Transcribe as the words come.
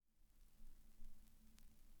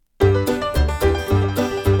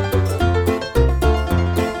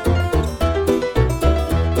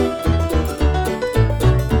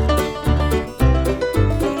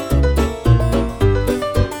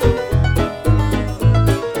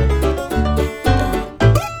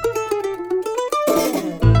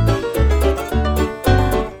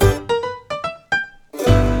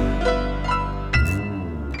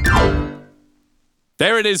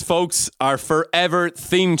it is, folks, our forever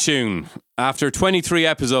theme tune. After 23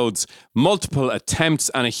 episodes, multiple attempts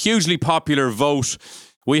and a hugely popular vote,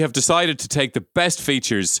 we have decided to take the best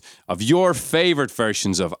features of your favourite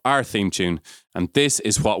versions of our theme tune, and this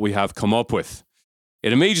is what we have come up with.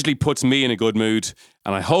 It immediately puts me in a good mood,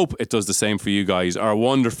 and I hope it does the same for you guys, our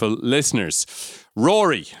wonderful listeners.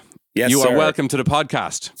 Rory, you are welcome to the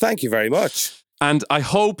podcast. Thank you very much. And I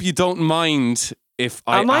hope you don't mind if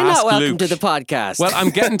I Am I ask not welcome Luke, to the podcast? Well,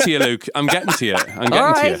 I'm getting to you, Luke. I'm getting to you.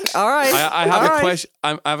 All right. I have a question.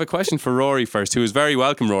 I have a question for Rory first, who is very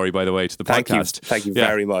welcome, Rory, by the way, to the podcast. Thank you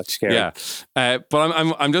very much, Kieran. Yeah, but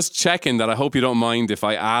I'm just checking that. I hope you don't mind if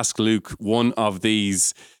I ask Luke one of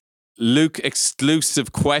these Luke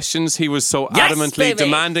exclusive questions he was so adamantly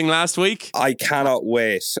demanding last week. I cannot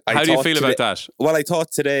wait. How do you feel about that? Well, I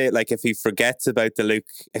thought today, like, if he forgets about the Luke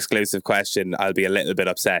exclusive question, I'll be a little bit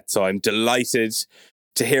upset. So I'm delighted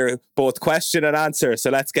to hear both question and answer. So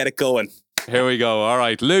let's get it going. Here we go. All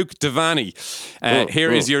right, Luke Devaney.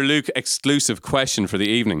 Here is your Luke exclusive question for the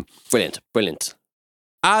evening. Brilliant.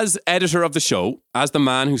 As editor of the show, as the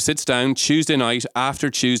man who sits down Tuesday night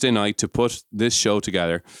after Tuesday night to put this show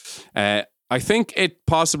together, I think it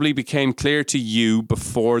possibly became clear to you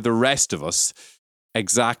before the rest of us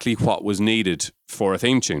exactly what was needed for a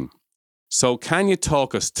theme tune. So can you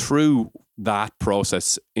talk us through that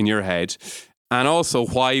process in your head and also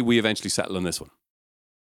why we eventually settled on this one?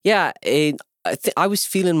 Yeah, I was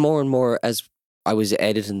feeling more and more as I was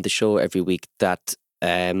editing the show every week that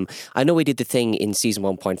I know we did the thing in season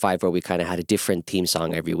 1.5 where we kind of had a different theme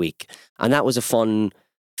song every week. And that was a fun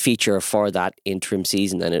feature for that interim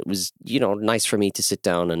season. And it was, nice for me to sit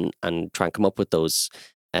down and try and come up with those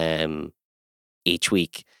each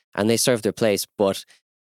week. And they served their place. But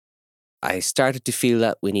I started to feel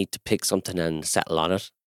that we need to pick something and settle on it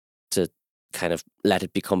to kind of let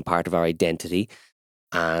it become part of our identity.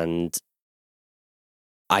 And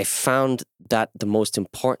I found that the most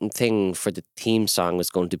important thing for the theme song was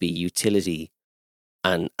going to be utility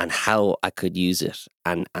and how I could use it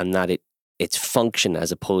and that its function as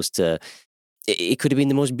opposed to, it could have been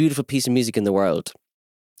the most beautiful piece of music in the world.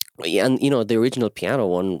 And, the original piano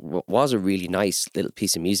one was a really nice little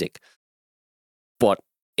piece of music, but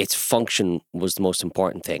its function was the most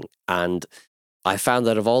important thing. And I found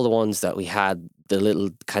that of all the ones that we had, the little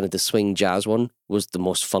kind of the swing jazz one was the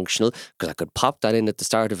most functional because I could pop that in at the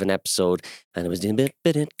start of an episode and it was doing and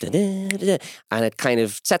it kind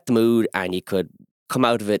of set the mood and you could come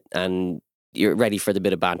out of it and you're ready for the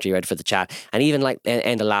bit of banter, you're ready for the chat. And even like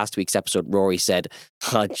end of last week's episode, Rory said,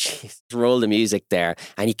 oh, jeez, roll the music there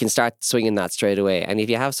and you can start swinging that straight away. And if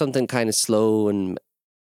you have something kind of slow and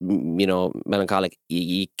melancholic,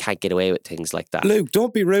 you can't get away with things like that. Luke,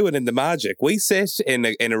 don't be ruining the magic. We sit in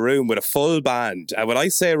a room with a full band, and when I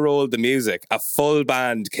say roll the music, a full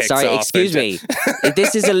band kicks off. Sorry, excuse me.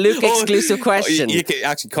 This is a Luke exclusive question. You can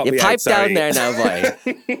actually cut me pipe out. Sorry. Down there now,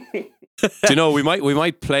 boy. Do you know, we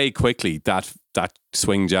might play quickly that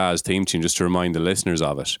swing jazz theme tune just to remind the listeners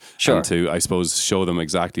of it. Sure. And to, I suppose, show them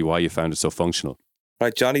exactly why you found it so functional.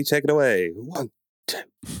 Right, Johnny, take it away. 1, 2.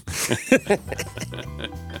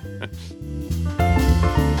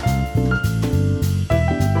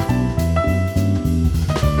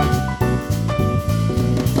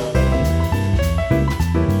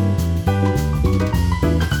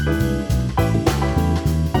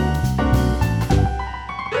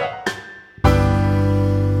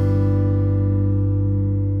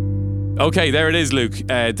 Okay, there it is, Luke.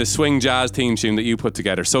 The swing jazz theme tune that you put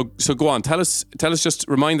together. So go on. Tell us. Just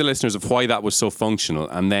remind the listeners of why that was so functional,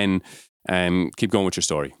 and then keep going with your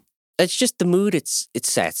story. It's just the mood it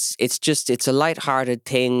sets. It's a light-hearted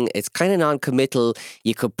thing. It's kind of non-committal.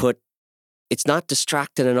 You could put. It's not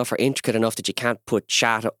distracting enough or intricate enough that you can't put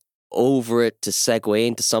chat over it to segue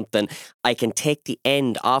into something. I can take the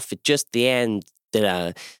end off it, just the end.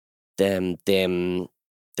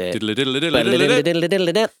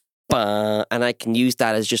 And I can use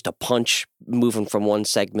that as just a punch moving from one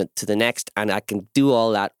segment to the next. And I can do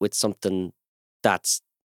all that with something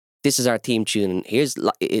this is our theme tune. And here's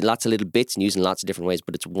lots of little bits and using lots of different ways,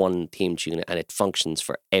 but it's one theme tune and it functions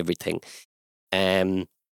for everything. So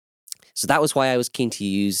that was why I was keen to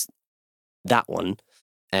use that one.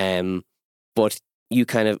 But you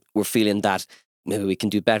kind of were feeling that maybe we can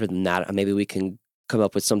do better than that. And maybe we can come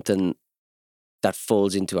up with something that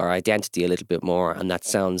folds into our identity a little bit more, and that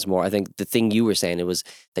sounds more. I think the thing you were saying, it was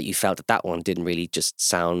that you felt that one didn't really just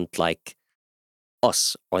sound like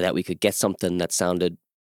us, or that we could get something that sounded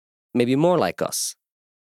maybe more like us.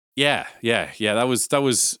 Yeah. That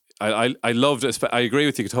was. I loved it. I agree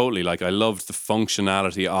with you totally. Like, I loved the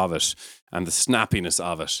functionality of it and the snappiness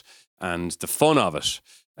of it. and the fun of it.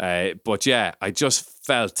 But yeah, I just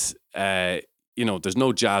felt, there's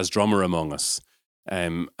no jazz drummer among us.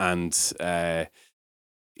 I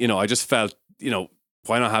just felt,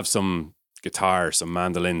 why not have some guitar, some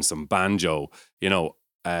mandolin, some banjo, and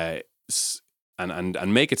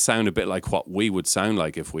make it sound a bit like what we would sound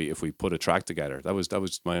like if we put a track together. That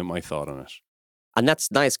was my thought on it. And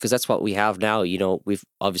that's nice because that's what we have now. We've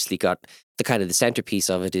obviously got the centerpiece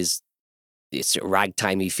of it is it's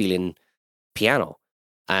ragtimey feeling piano.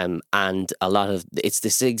 And a lot of it's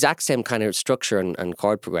this exact same kind of structure and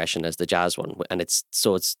chord progression as the jazz one, and it's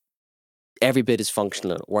every bit is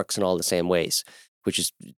functional and it works in all the same ways,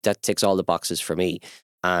 that ticks all the boxes for me.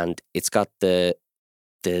 And it's got the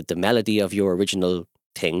melody of your original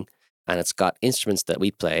thing, and it's got instruments that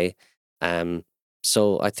we play.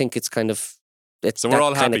 So I think it's kind of we're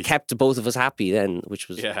all happy. Kind of kept both of us happy then, which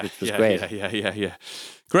was great. Yeah.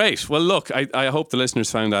 Great. Well, look, I hope the listeners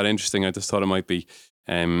found that interesting. I just thought it might be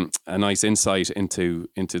a nice insight into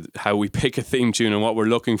how we pick a theme tune and what we're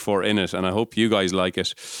looking for in it. And I hope you guys like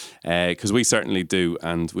it, because we certainly do,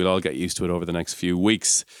 and we'll all get used to it over the next few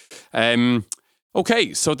weeks.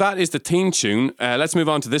 Okay, so that is the theme tune. Let's move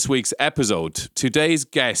on to this week's episode. Today's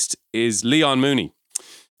guest is Leon Mooney.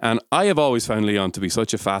 And I have always found Leon to be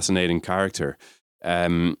such a fascinating character.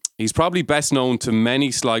 He's probably best known to many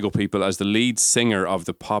Sligo people as the lead singer of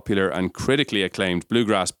the popular and critically acclaimed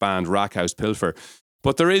bluegrass band Rackhouse Pilfer.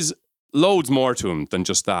 But there is loads more to him than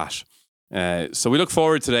just that. So we look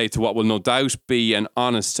forward today to what will no doubt be an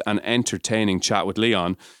honest and entertaining chat with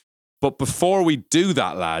Leon. But before we do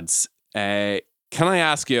that, lads, can I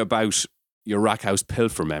ask you about your Rackhouse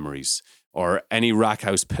Pilfer memories? Or any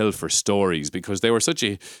Rackhouse Pilfer stories, because they were such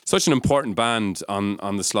an important band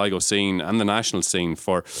on the Sligo scene and the national scene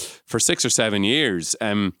for 6 or 7 years.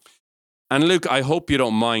 And Luke, I hope you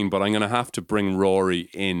don't mind, but I'm going to have to bring Rory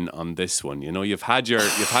in on this one. You've had your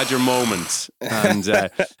moment, and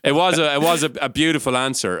it was a beautiful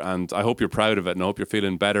answer, and I hope you're proud of it, and I hope you're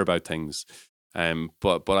feeling better about things.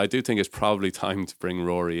 But I do think it's probably time to bring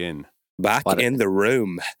Rory in. Back in the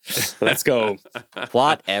room. Let's go.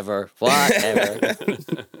 Whatever.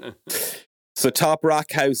 So top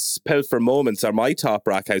Rackhouse Pilfer moments are my top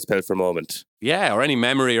Rackhouse Pilfer moment. Yeah, or any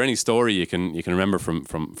memory or any story you can remember from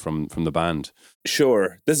the band.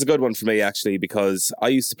 Sure. This is a good one for me, actually, because I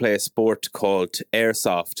used to play a sport called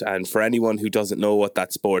airsoft. And for anyone who doesn't know what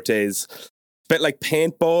that sport is, a bit like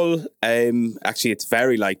paintball. Actually, it's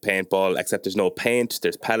very like paintball, except there's no paint,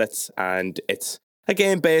 there's pellets, and it's a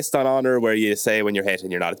game based on honour where you say when you're hit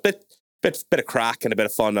and you're not. It's a bit of crack and a bit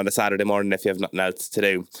of fun on a Saturday morning if you have nothing else to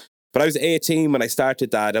do. But I was 18 when I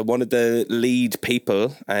started that, and one of the lead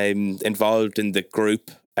people involved in the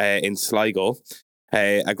group in Sligo,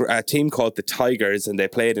 a team called the Tigers, and they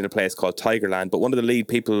played in a place called Tigerland. But one of the lead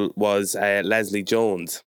people was Leslie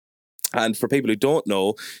Jones. And for people who don't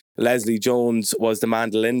know, Leslie Jones was the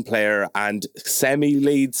mandolin player and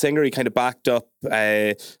semi-lead singer. He kind of backed up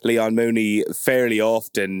Leon Mooney fairly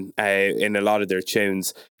often in a lot of their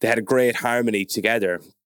tunes. They had a great harmony together.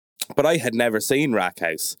 But I had never seen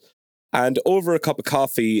Rackhouse. And over a cup of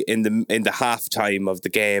coffee in the halftime of the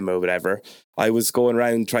game or whatever, I was going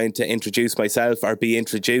around trying to introduce myself or be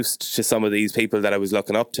introduced to some of these people that I was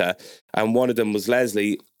looking up to. And one of them was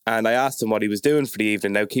Leslie. And I asked him what he was doing for the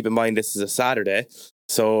evening. Now, keep in mind, this is a Saturday.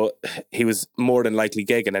 So he was more than likely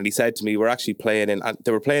gigging. And he said to me, they were playing in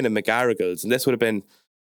McGarrigles. And this would have been,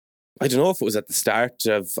 I don't know if it was at the start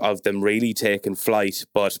of them really taking flight,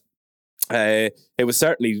 but it was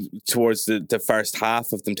certainly towards the first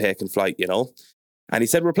half of them taking flight, And he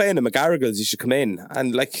said, we're playing in McGarrigles, you should come in.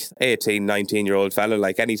 And 18, 19-year-old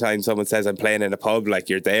fella, anytime someone says I'm playing in a pub,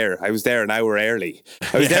 you're there. I was there an hour early.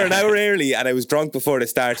 And I was drunk before they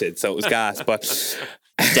started, so it was gas. But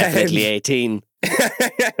definitely 18.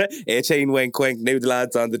 18, wink, wink, knew the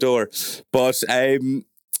lads on the door. But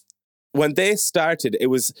when they started, it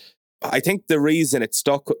was... I think the reason it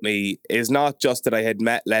stuck with me is not just that I had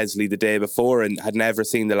met Leslie the day before and had never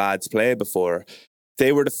seen the lads play before.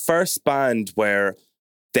 They were the first band where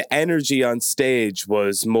the energy on stage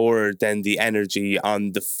was more than the energy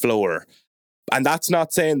on the floor. And that's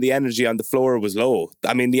not saying the energy on the floor was low.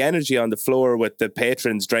 I mean, the energy on the floor with the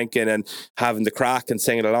patrons drinking and having the crack and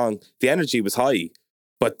singing along, the energy was high.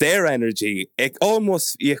 But their energy,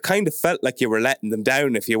 you kind of felt like you were letting them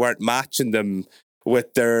down if you weren't matching them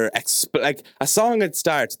with their like a song would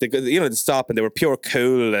start, they'd stop and they were pure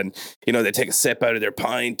cool, and they'd take a sip out of their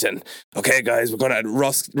pint and, okay guys, we're gonna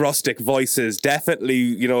rustic voices,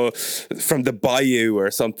 definitely from the bayou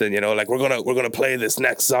or something, like we're gonna play this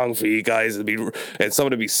next song for you guys, and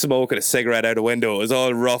someone would be smoking a cigarette out a window. It was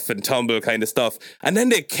all rough and tumble kind of stuff, and then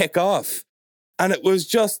they'd kick off. And it was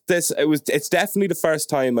just this, it's definitely the first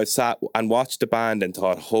time I've sat and watched the band and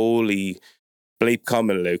thought, holy bleep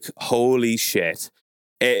coming, Luke, holy shit.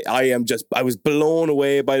 I was blown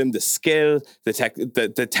away by them. The skill,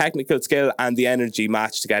 the technical skill and the energy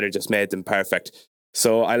matched together just made them perfect.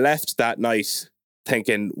 So I left that night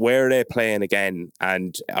thinking, where are they playing again?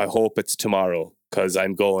 And I hope it's tomorrow, because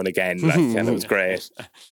I'm going again. And it was great.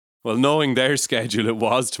 Well, knowing their schedule, it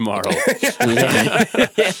was tomorrow.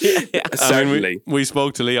 Certainly. We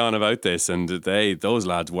spoke to Leon about this, and those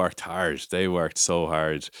lads worked hard. They worked so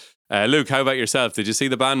hard. Luke, how about yourself? Did you see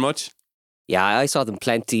the band much? Yeah, I saw them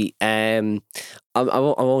plenty. I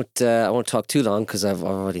won't talk too long because I've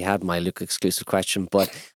already had my Luke exclusive question.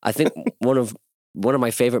 But I think one of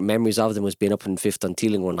my favourite memories of them was being up in Fifth on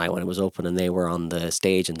Teeling one night when it was open, and they were on the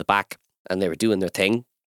stage in the back and they were doing their thing.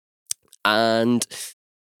 And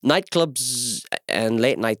nightclubs and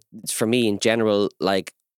late nights for me in general,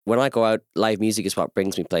 like when I go out, live music is what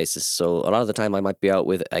brings me places. So a lot of the time I might be out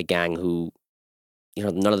with a gang who,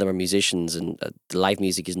 none of them are musicians, and live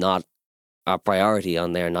music is not a priority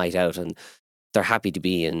on their night out, and they're happy to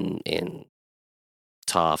be in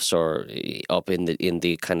Toffs or up in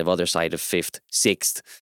the kind of other side of Fifth, Sixth,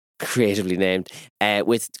 creatively named,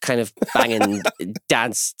 with kind of banging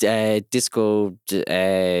dance, disco,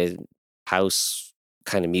 house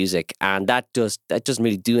kind of music, and that doesn't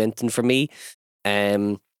really do anything for me.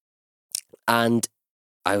 And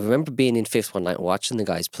I remember being in Fifth one night watching the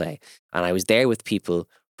guys play, and I was there with people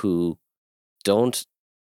who don't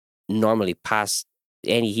normally pass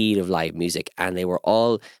any heat of live music, and they were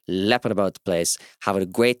all leaping about the place, having a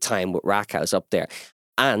great time with Rackhouse up there.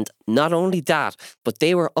 And not only that, but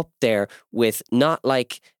they were up there with not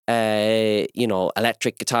like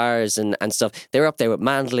electric guitars and stuff. They were up there with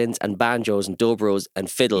mandolins and banjos and dobros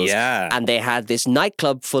and fiddles. Yeah. And they had this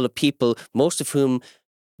nightclub full of people, most of whom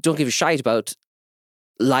don't give a shite about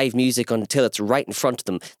live music until it's right in front of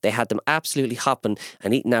them. They had them absolutely hopping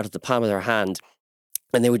and eating out of the palm of their hand.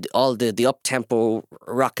 And they would all the up-tempo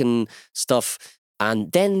rocking stuff.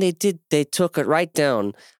 And then they took it right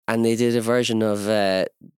down and they did a version of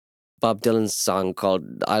Bob Dylan's song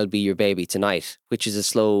called I'll Be Your Baby Tonight, which is a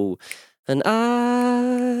slow, and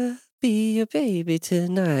I'll be your baby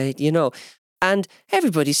tonight, And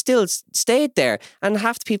everybody still stayed there. And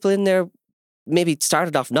half the people in there maybe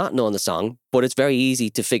started off not knowing the song, but it's very easy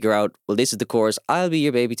to figure out, well, this is the chorus, I'll be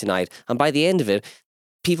your baby tonight. And by the end of it,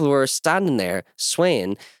 people were standing there,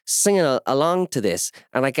 swaying, singing along to this.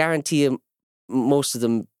 And I guarantee you, most of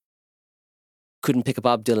them couldn't pick a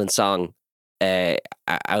Bob Dylan song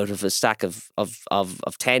out of a stack of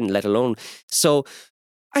 10, let alone. So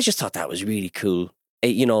I just thought that was really cool.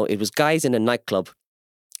 It was guys in a nightclub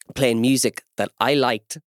playing music that I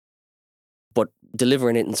liked, but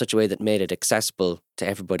delivering it in such a way that made it accessible to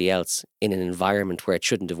everybody else in an environment where it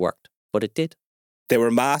shouldn't have worked. But it did. They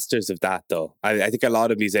were masters of that, though. I think a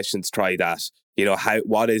lot of musicians try that.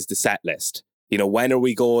 What is the set list? When are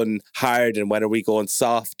we going hard and when are we going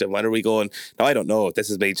soft and when are we going... Now, I don't know. This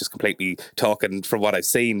is me just completely talking from what I've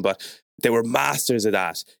seen, but they were masters of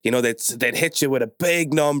that. They'd hit you with a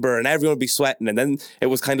big number and everyone would be sweating, and then it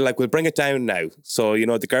was kind of like, we'll bring it down now. So,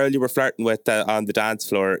 the girl you were flirting with on the dance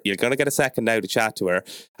floor, you're going to get a second now to chat to her,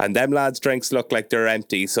 and them lads' drinks look like they're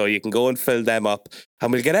empty, so you can go and fill them up,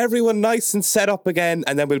 and we'll get everyone nice and set up again,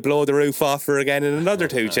 and then we'll blow the roof off her again in another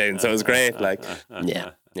 2 tunes. So it was great.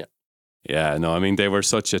 Yeah, no, I mean, they were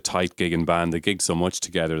such a tight gigging band. They gigged so much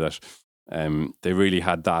together that they really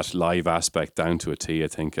had that live aspect down to a T, I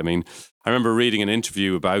think. I mean, I remember reading an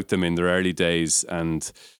interview about them in their early days, and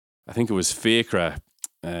I think it was Fiacre,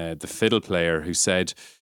 the fiddle player, who said,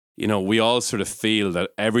 we all sort of feel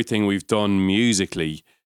that everything we've done musically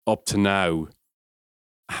up to now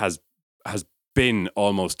has been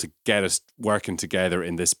almost to get us working together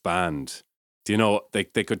in this band.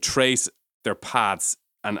 They could trace their paths.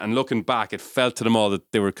 And looking back, it felt to them all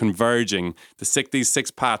that they were converging, these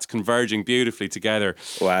 6 paths converging beautifully together.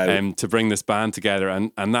 Wow. To bring this band together.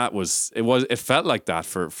 And that it felt like that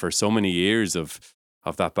for so many years of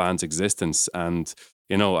that band's existence. And,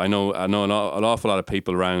 I know an awful lot of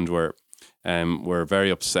people around were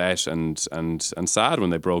very upset and sad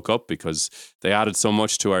when they broke up, because they added so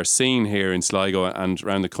much to our scene here in Sligo and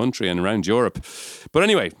around the country and around Europe. But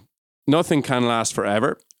anyway, nothing can last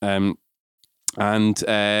forever. And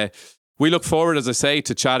We look forward, as I say,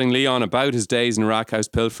 to chatting Leon about his days in Rackhouse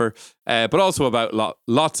Pilfer, but also about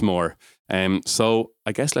lots more. So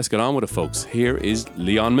I guess let's get on with it, folks. Here is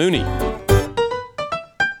Leon Mooney.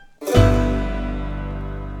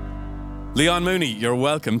 Leon Mooney, you're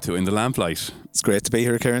welcome to In the Lamplight. It's great to be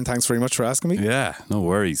here, Kieran. Thanks very much for asking me. Yeah, no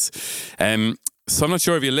worries. So I'm not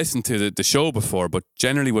sure if you listened to the show before, but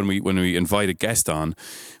generally when we invite a guest on,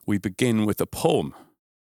 we begin with a poem.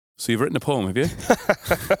 So you've written a poem, have you?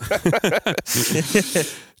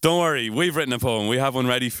 Don't worry, we've written a poem. We have one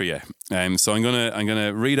ready for you. So I'm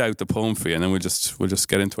gonna read out the poem for you, and then we'll just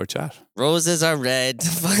get into our chat. Roses are red,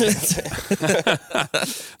 violets.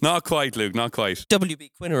 Not quite, Luke. Not quite.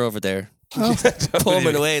 W.B. Quinner over there.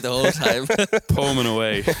 Poeming away the whole time. Poeming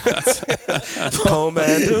away.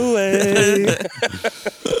 Poeming away.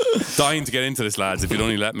 Dying to get into this, lads. If you'd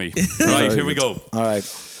only let me. Right, here we go. All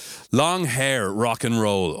right. Long hair, rock and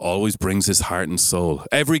roll, always brings his heart and soul.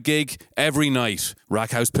 Every gig, every night,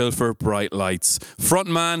 Rackhouse Pilfer, bright lights. Front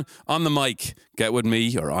man on the mic, get with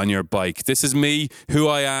me or on your bike. This is me, who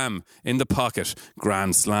I am, in the pocket,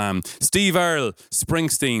 grand slam. Steve Earle,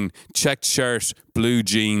 Springsteen, checked shirt, blue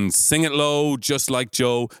jeans. Sing it low, just like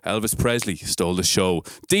Joe. Elvis Presley stole the show.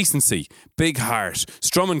 Decency, big heart,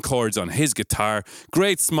 strumming chords on his guitar.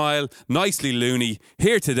 Great smile, nicely loony.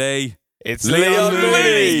 Here today, It's Leon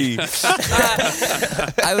Mooney.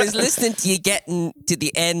 I was listening to you getting to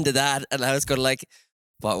the end of that, and I was going like,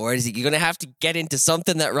 what word is it? You're going to have to get into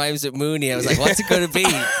something that rhymes with Mooney. I was like, what's it going to be?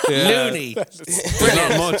 Looney.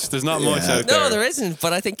 There's not much out there. No, there isn't,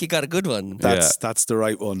 but I think you got a good one. That's the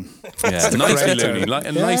right one. Yeah, nicely great loony.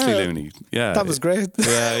 Nicely loony. Yeah. That was great.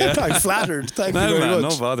 Yeah. I'm flattered. Thank you No, very man,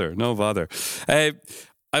 much. no bother.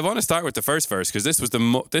 I want to start with the first verse because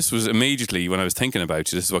this was immediately when I was thinking about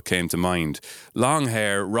you. This is what came to mind. Long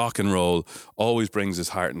hair, rock and roll, always brings his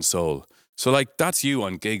heart and soul. So like that's you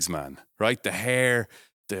on gigs, man, right? The hair,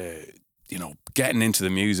 getting into the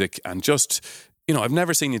music, and just I've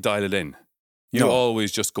never seen you dial it in. You always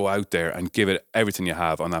just go out there and give it everything you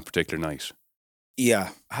have on that particular night.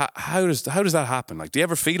 Yeah. How does that happen? Like, do you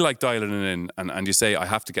ever feel like dialing it in and you say I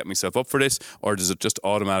have to get myself up for this, or does it just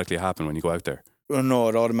automatically happen when you go out there? Well, no,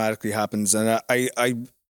 it automatically happens, and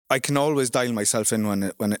I can always dial myself in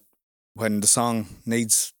when the song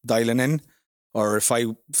needs dialing in, or if I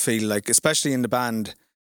feel like, especially in the band,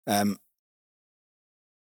 I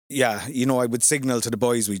would signal to the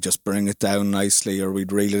boys we just bring it down nicely, or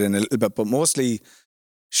we'd reel it in a little bit. But mostly,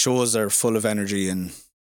 shows are full of energy, and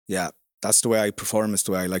that's the way I perform. It's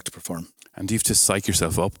the way I like to perform. And do you have to psych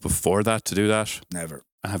yourself up before that to do that? Never.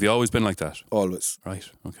 And have you always been like that? Always.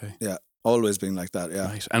 Right. Okay. Yeah. Always been like that, yeah.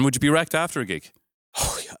 Right. And would you be wrecked after a gig?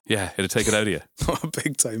 Oh, yeah. Yeah, it'd take it out of you.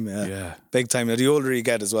 Big time, yeah. Yeah. Big time. The older you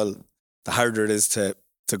get as well, the harder it is to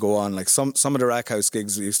go on. Like some of the Rackhouse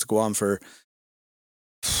gigs we used to go on for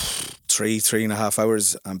 3.5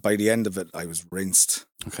 hours, and by the end of it, I was rinsed.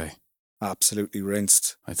 Okay. Absolutely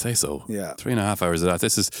rinsed. I'd say so. Yeah. 3.5 hours of that.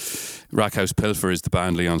 This is Rackhouse Pilfer is the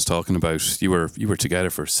band Leon's talking about. You were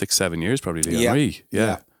together for 6-7 years probably, Leon.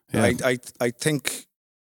 Yeah. Yeah. I think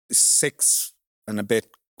 6 and a bit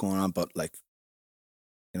going on, but it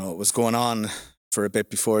was going on for a bit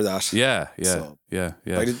before that. Yeah. So Yeah.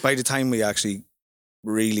 By the time we actually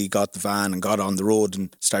really got the van and got on the road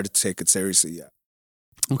and started to take it seriously, yeah.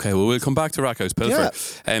 Okay, well, we'll come back to Rackhouse Pilfer.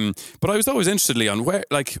 Yeah. But I was always interested, Leon, where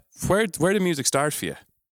did music start for you?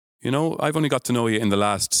 I've only got to know you in the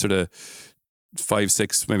last sort of 5,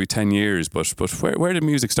 6, maybe 10 years, but where did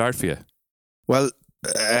music start for you? Well,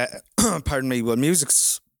 pardon me. Well,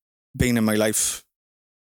 music's been in my life,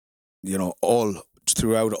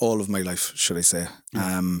 throughout all of my life, should I say.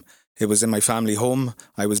 It was in my family home.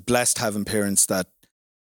 I was blessed having parents that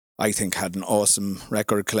I think had an awesome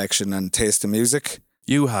record collection and taste in music.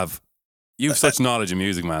 You've such knowledge of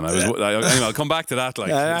music, man. I'll come back to that.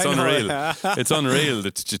 It's unreal. It's unreal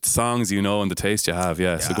the songs and the taste you have.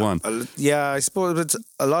 Yeah, so go on. I suppose it's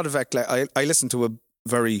a lot of it. I listen to a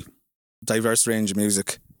very diverse range of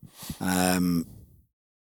music,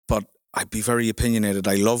 but I'd be very opinionated.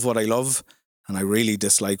 I love what I love, and I really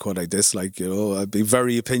dislike what I dislike. I'd be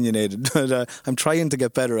very opinionated. I'm trying to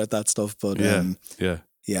get better at that stuff, but yeah.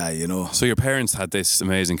 So your parents had this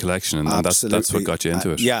amazing collection, and that's what got you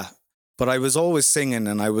into it. Yeah, but I was always singing,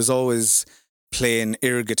 and I was always playing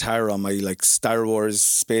air guitar on my Star Wars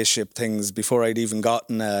spaceship things before I'd even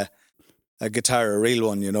gotten a guitar, a real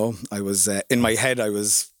one. I was in my head. I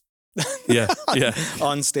was.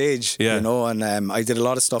 On stage, and I did a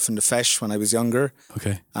lot of stuff in the Fesh when I was younger.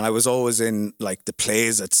 Okay. And I was always in the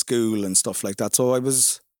plays at school and stuff like that. So I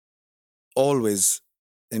was always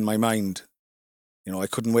in my mind I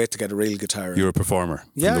couldn't wait to get a real guitar. You're a performer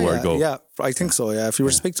from the word go. Yeah, I think so. Yeah, if you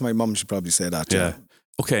were to speak to my mum, she'd probably say that. Yeah.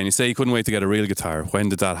 Okay, and you say you couldn't wait to get a real guitar. When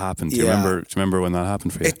did that happen? Do you remember when that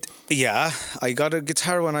happened for you? I got a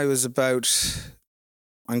guitar when I was about,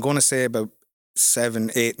 I'm going to say about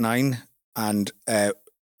 7, 8, 9. And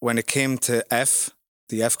when it came to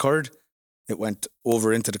the F chord, it went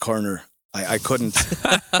over into the corner. I couldn't.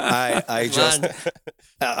 I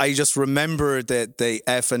just remember that the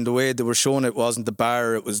F and the way they were showing it wasn't the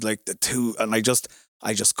bar. It was like the 2, and I just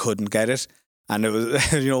couldn't get it. And it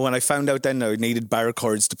was, when I found out then I needed bar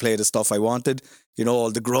chords to play the stuff I wanted, all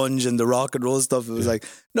the grunge and the rock and roll stuff. It was like,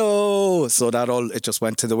 no. So it just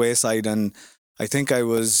went to the wayside. And I think I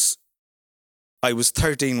was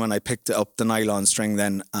 13 when I picked up the nylon string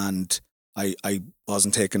then, and I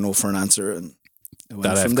wasn't taking no for an answer. And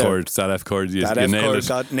that F chord, you nailed it.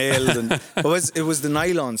 Got nailed. And it was the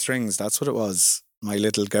nylon strings. That's what it was. My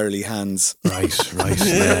little girly hands. Right.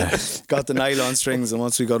 Yeah. Got the nylon strings, and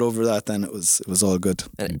once we got over that, then it was all good.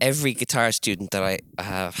 And every guitar student that I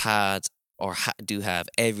have had or do have,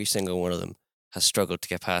 every single one of them has struggled to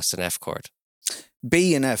get past an F chord.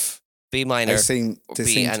 B and F. B minor,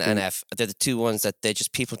 B and F. They're the two ones that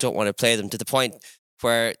people don't want to play them, to the point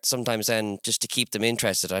where sometimes then, just to keep them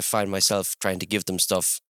interested, I find myself trying to give them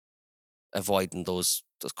stuff, avoiding those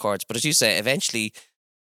chords. But as you say, eventually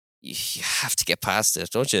you have to get past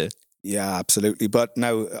it, don't you? Yeah, absolutely. But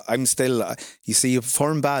now I'm still, you see, you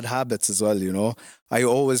form bad habits as well, I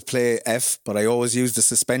always play F, but I always use the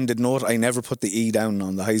suspended note. I never put the E down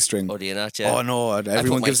on the high string. Oh, do you not? Yeah. Oh, no.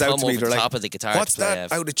 Everyone gives out to me. They're like, top of the guitar, what's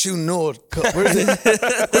that out of tune note? Where's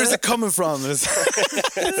it coming from?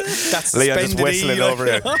 That's Leon just whistling E, over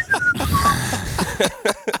here.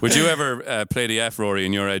 Would you ever play the F, Rory,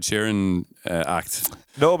 in your Ed Sheeran act?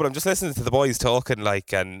 No, but I'm just listening to the boys talking,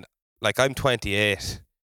 and I'm 28,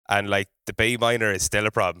 and the B minor is still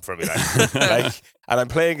a problem for me. And I'm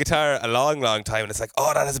playing guitar a long, long time, and it's like,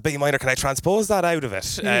 oh, that is a B minor. Can I transpose that out of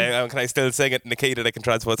it? Can I still sing it in the key that I can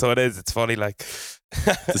transpose? So it is. It's funny, the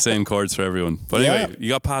same chords for everyone. But anyway, you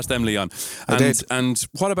got past them, Leon. And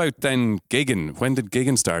what about then gigging? When did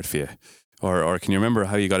gigging start for you? Or can you remember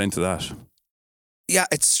how you got into that? Yeah,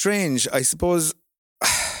 it's strange. I suppose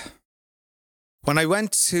when I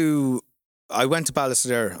went to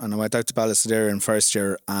Ballastadair, and I went out to Ballastadair in first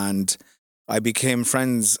year, and I became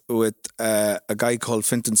friends with a guy called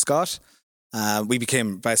Fintan Scott. We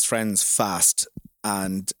became best friends fast,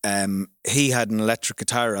 and he had an electric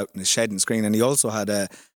guitar out in his shed in Screen, and he also had a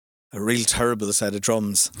real terrible set of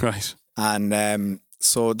drums. Right. And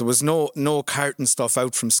so there was no carton stuff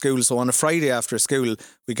out from school. So on a Friday after school,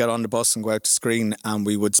 we got on the bus and go out to Screen, and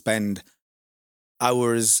we would spend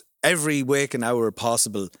hours, every waking hour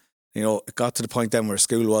possible. It got to the point then where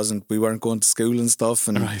we weren't going to school and stuff.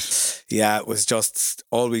 And yeah, it was just,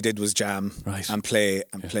 all we did was jam and play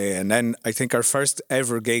and play. And then I think our first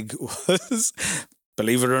ever gig was,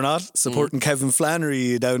 believe it or not, supporting Kevin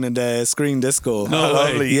Flannery down in the Screen Disco. No,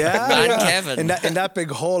 lovely. Yeah. Kevin. In that big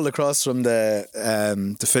hall across from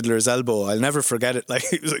the Fiddler's Elbow. I'll never forget it.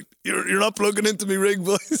 He was like, you're not plugging into me rig,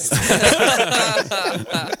 boys.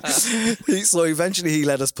 So eventually he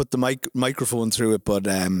let us put the microphone through it, but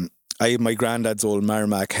I had my granddad's old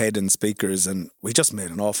Marmac head and speakers, and we just made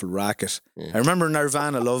an awful racket. I remember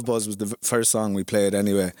Nirvana Love Buzz was the first song we played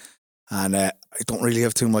anyway, and I don't really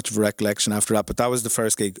have too much of a recollection after that, but that was the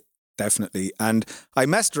first gig, definitely. And I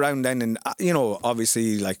messed around then, and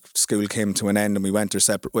obviously school came to an end and we went our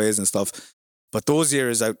separate ways and stuff, but those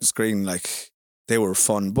years out in Screen, they were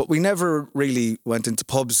fun, but we never really went into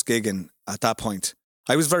pubs gigging at that point.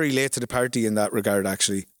 I was very late to the party in that regard,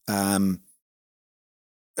 actually.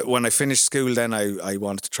 When I finished school, then I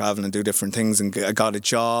wanted to travel and do different things, and I got a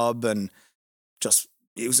job and just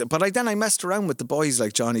use it. But I messed around with the boys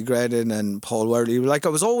like Johnny Gredden and Paul Worley. I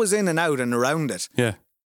was always in and out and around it. Yeah.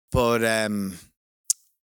 But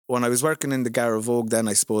when I was working in the Gara Vogue, then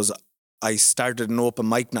I suppose I started an open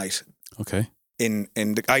mic night. Okay.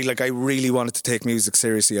 I really wanted to take music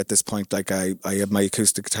seriously at this point. I had my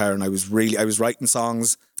acoustic guitar, and I was writing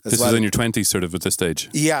songs. This was in your 20s, sort of, at this stage.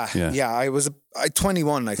 Yeah. I was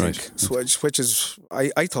 21, I think, which is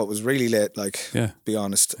I thought was really late. To be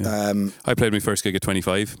honest. Yeah. I played my first gig at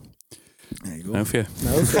 25. There you go. Now for you.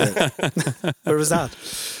 Where was that?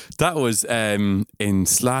 That was in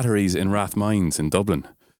Slattery's in Rathmines in Dublin.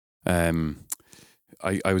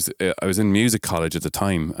 I was in music college at the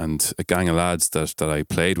time, and a gang of lads that I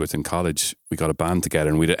played with in college, we got a band together,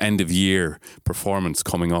 and we had an end of year performance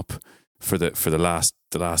coming up for the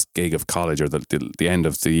last gig of college, or the end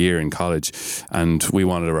of the year in college, and we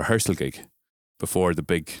wanted a rehearsal gig. before the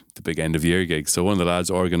big end of year gig. So one of the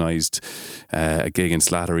lads organised a gig in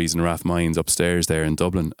Slattery's and Rathmines upstairs there in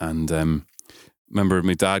Dublin, and remember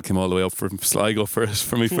my dad came all the way up from Sligo for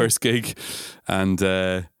my first gig, and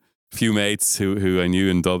a few mates who I knew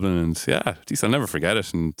in Dublin, and yeah, geez, I'll never forget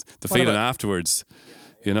it. And the feeling afterwards,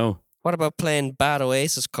 you know. What about playing bad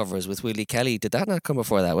Oasis covers with Willie Kelly? Did that not come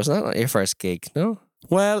before that? Wasn't that not your first gig? No?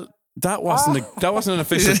 Well, that wasn't an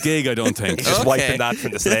official gig, I don't think. Just Okay. wiping that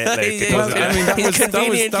from the slate. Like, Yeah, Well, I mean, that he was-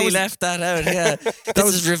 conveniently was- left that out. Yeah, this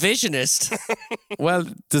is revisionist, Well,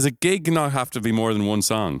 does a gig not have to be more than one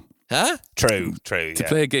song? huh? true. To Yeah.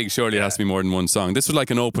 play a gig, surely it has to be more than one song. This was like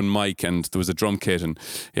an open mic, and there was a drum kit, and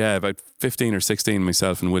yeah, about 15 or 16,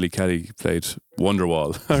 myself and Willie Kelly played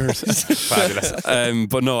Wonderwall. Fabulous.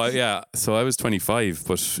 But no, so I was 25,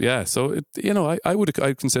 but yeah, so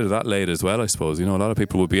I'd consider that late as well, I suppose. You know, a lot of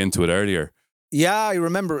people would be into it earlier. Yeah, I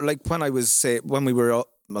remember like when I was when we were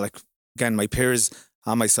like again my peers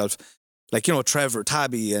and myself, like Trevor,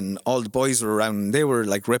 Tabby, and all the boys were around. And they were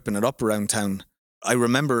like ripping it up around town. I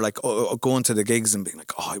remember like going to the gigs and being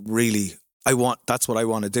like, that's what I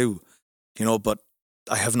want to do, but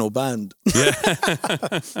I have no band.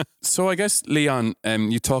 Yeah. So I guess, Leon,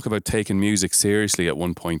 you talk about taking music seriously at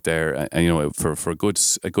one point there, for a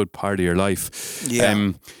good part of your life.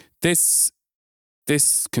 Yeah.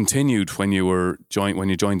 This continued when you joined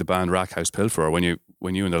the band Rackhouse Pilfer, or when you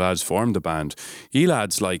and the lads formed the band. You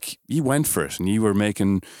lads, like, you went for it, and you were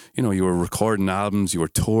making, you were recording albums, you were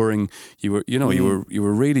touring, you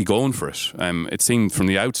were really going for it. It seemed from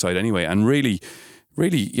the outside anyway, and really,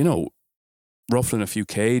 ruffling a few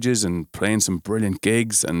cages and playing some brilliant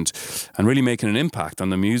gigs and really making an impact on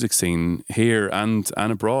the music scene here and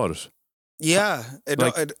abroad. Yeah.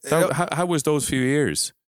 How was those few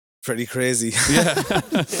years? Pretty crazy. Yeah.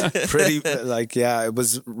 Pretty it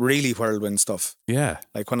was really whirlwind stuff. Yeah.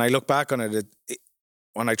 Like when I look back on it,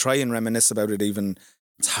 when I try and reminisce about it, even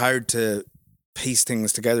it's hard to piece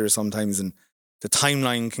things together sometimes, and the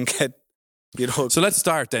timeline can get, So let's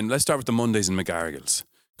start then. Let's start with the Mondays in McGarrigles,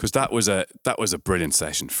 because that was a brilliant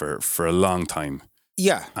session for a long time.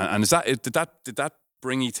 Yeah. And did that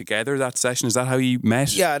bring you together, that session? Is that how you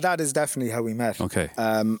met? Yeah, that is definitely how we met. Okay.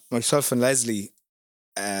 Myself and Leslie,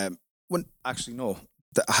 how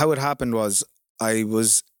it happened was I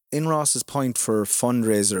was in Ross's Point for a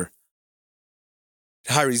fundraiser,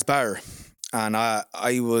 Harry's Bar, and I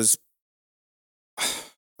was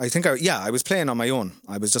playing on my own.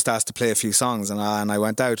 I was just asked to play a few songs, and I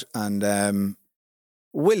went out, and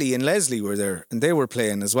Willie and Leslie were there, and they were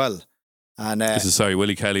playing as well. And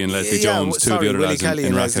Willie Kelly and Leslie Jones, two of the other Willie lads Kelly in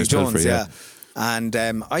and Rackhouse Leslie Jones, Pilfer, yeah. And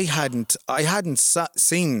I hadn't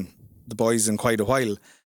seen the boys in quite a while,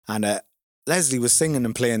 and Leslie was singing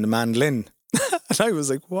and playing the mandolin, and I was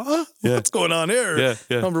like, "What? Yeah. What's going on here?" Yeah,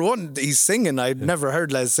 yeah. Number one, he's singing. I'd never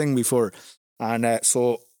heard Les sing before, and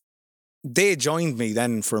so they joined me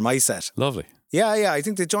then for my set. Lovely. Yeah. I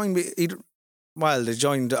think they joined me. They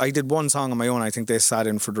joined. I did one song on my own. I think they sat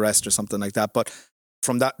in for the rest or something like that. But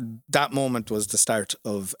from that moment was the start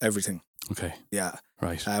of everything. Okay. Yeah.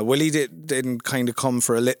 Right. Willie didn't kind of come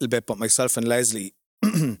for a little bit, but myself and Leslie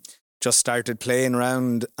just started playing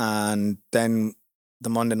around, and then the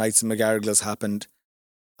Monday nights in McGarrigles happened,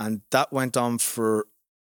 and that went on for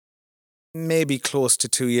maybe close to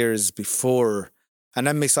 2 years before. And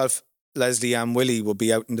then myself, Leslie, and Willie would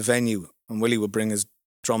be out in the venue, and Willie would bring his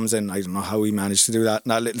drums in. I don't know how he managed to do that in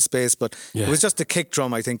that little space, but Yeah. it was just a kick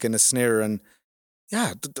drum, I think, and a snare, and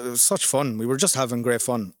yeah, it was such fun. We were just having great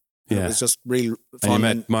fun. Yeah. It was just real fun. And you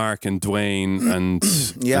met Mark and Dwayne and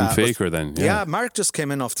Yeah, and Faker then. Yeah, Mark just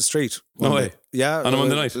came in off the street. No one way. day. Yeah. On a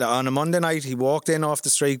Monday night? On a Monday night, he walked in off the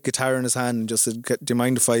street, guitar in his hand, and just said, "Do you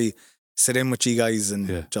mind if I sit in with you guys?" And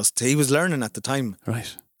Yeah. he was learning at the time.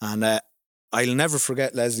 Right. And I'll never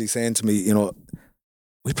forget Leslie saying to me,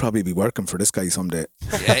 we'd probably be working for this guy someday.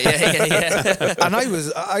 Yeah. And I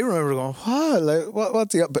remember going, what? Like,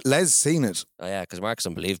 what's the, but Les seen it. Oh yeah, because Mark's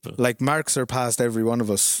unbelievable. Like, Mark surpassed every one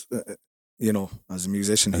of us, as a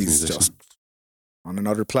musician. As a He's musician. just on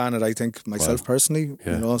another planet, I think, myself personally,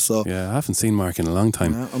 Yeah. so. Yeah, I haven't seen Mark in a long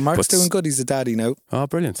time. Yeah, and Mark's But- doing good. He's a daddy now. Oh,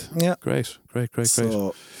 brilliant. Yeah. Great.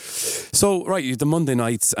 So, So, right, the Monday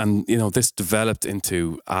nights, and, this developed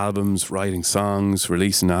into albums, writing songs,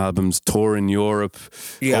 releasing albums, touring Europe,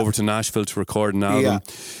 Yeah. over to Nashville to record an album. Yeah.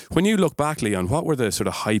 When you look back, Leon, what were the sort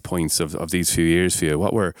of high points of these few years for you?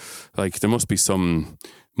 What were, there must be some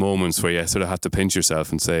moments where you sort of had to pinch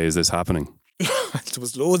yourself and say, is this happening? there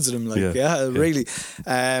was loads of them, really.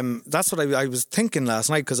 That's what I was thinking last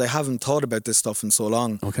night, because I haven't thought about this stuff in so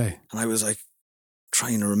long. Okay. And I was like,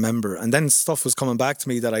 trying to remember. And then stuff was coming back to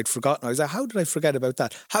me that I'd forgotten. I was like, how did I forget about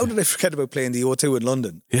that? How did I forget about playing the O2 in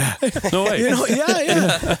London? Yeah. No way.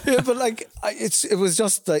 Yeah. But like, it was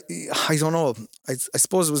just like, I don't know. I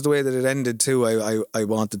suppose it was the way that it ended too. I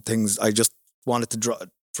wanted things, I just wanted to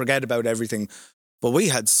forget about everything. But we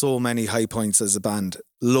had so many high points as a band,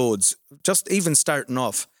 loads, just even starting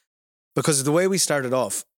off. Because the way we started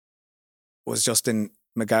off was just in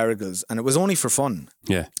McGarrigles, and it was only for fun.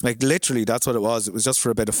 Yeah. Like literally, that's what it was. It was just for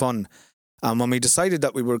a bit of fun. And when we decided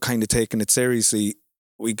that we were kind of taking it seriously,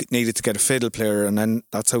 we needed to get a fiddle player, and then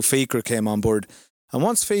that's how Faker came on board. And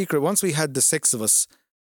once we had the 6 of us,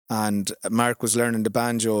 and Mark was learning the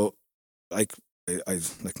banjo, like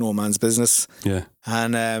no man's business. Yeah.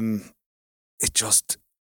 And it just,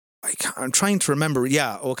 I'm trying to remember.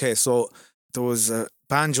 Yeah, okay. So there was a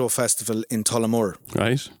banjo festival in Tullamore.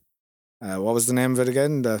 Right. What was the name of it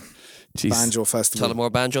again? The Banjo Festival.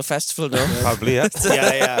 Tullamore Banjo Festival, no? Probably, yeah.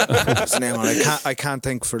 Yeah. What's the name of it? I can't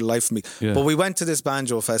think for the life of me. Yeah. But we went to this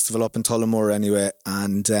banjo festival up in Tullamore anyway,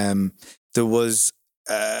 and there was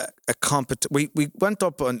a we went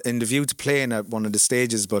up in the View to play in one of the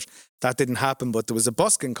stages, but that didn't happen. But there was a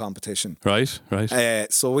busking competition. Right.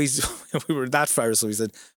 So we were that far, so we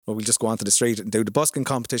said, well, we'll just go onto the street and do the busking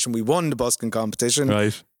competition. We won the busking competition.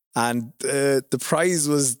 Right. And the prize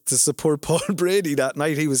was to support Paul Brady that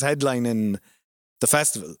night. He was headlining the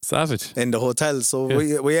festival. Savage. In the hotel. So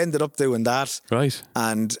we ended up doing that. Right.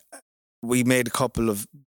 And we made a couple of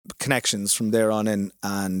connections from there on in,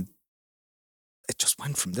 and it just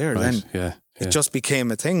went from there then. Yeah. It just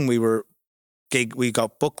became a thing. We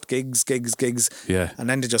got booked gigs. Yeah. And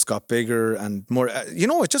then they just got bigger and more.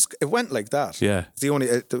 It went like that. Yeah. It's the only,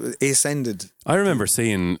 it ascended. I remember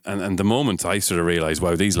seeing, and the moment I sort of realised,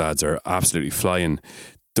 wow, these lads are absolutely flying.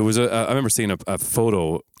 There was I remember seeing a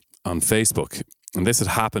photo on Facebook, and this had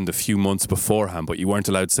happened a few months beforehand, but you weren't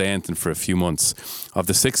allowed to say anything for a few months, of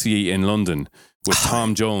the 6 of you in London with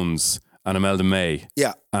Tom Jones and Imelda May.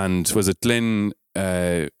 Yeah. And was it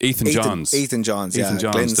Ethan Johns? Ethan Johns, Ethan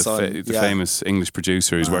Johns, Glenn's the son, famous English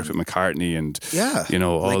producer who's worked with McCartney and,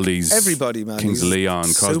 all these... Everybody, man. Kings of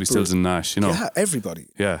Leon, Crosby, Stills and Nash, Yeah, everybody.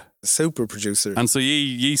 Yeah. Super producer. And so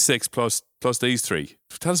ye 6 plus these 3.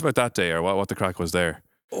 Tell us about that day, or what the crack was there.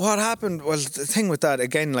 What happened? Well, the thing with that,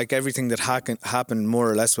 again, like everything that happened more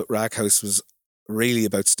or less with Rackhouse was really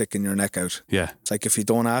about sticking your neck out. Yeah. It's like if you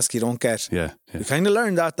don't ask, you don't get. Yeah. You kind of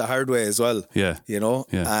learned that the hard way as well. Yeah.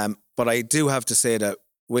 Yeah. But I do have to say that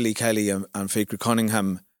Willie Kelly and Faker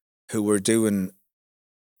Cunningham, who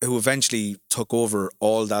eventually took over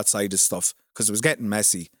all that side of stuff, because it was getting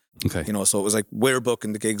messy. Okay. So it was like, we're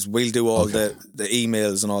booking the gigs, we'll do all the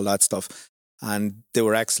emails and all that stuff. And they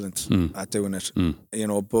were excellent at doing it.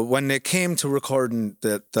 But when it came to recording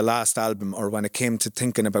the last album, or when it came to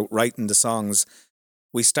thinking about writing the songs,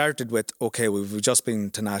 we started with, okay, we've just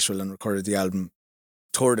been to Nashville and recorded the album,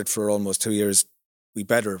 toured it for almost 2 years.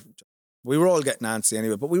 We were all getting antsy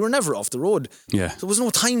anyway, but we were never off the road. Yeah. There was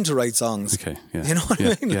no time to write songs. Okay. Yeah. You know what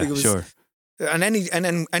I mean? Yeah, sure. And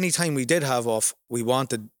any time we did have off, we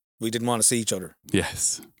didn't want to see each other.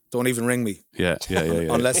 Yes. Don't even ring me. Yeah.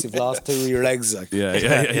 Unless you've lost 2 of your legs. Like.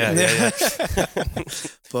 Yeah.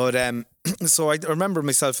 But so I remember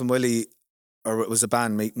myself and Willie, or it was a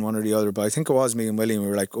band meeting, one or the other, but I think it was me and Willie, and we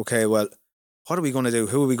were like, okay, well, what are we going to do?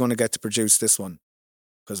 Who are we going to get to produce this one?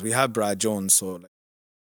 Because we have Brad Jones, so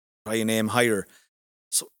try and aim higher.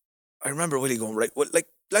 So I remember Willie going, right, well,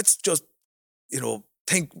 let's just,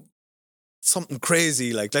 think something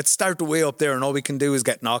crazy. Like, let's start the way up there, and all we can do is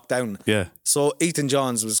get knocked down. Yeah. So Ethan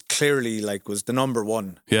Johns was clearly was the number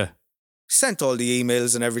one. Yeah. Sent all the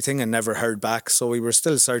emails and everything and never heard back. So we were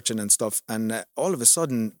still searching and stuff. And all of a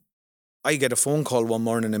sudden, I get a phone call one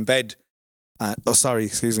morning in bed.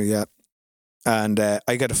 Excuse me, yeah. And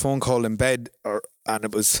I get a phone call in bed, and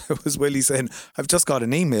it was Willie saying, I've just got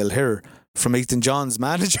an email here from Ethan Johns'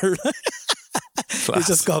 manager. He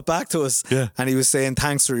just got back to us. Yeah. And he was saying,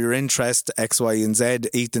 thanks for your interest, X, Y, and Z.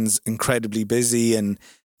 Ethan's incredibly busy, and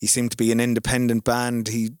he seemed to be an independent band.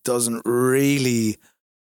 He doesn't really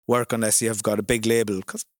work unless you have got a big label,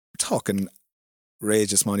 because we're talking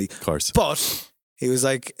outrageous money. Of course. But he was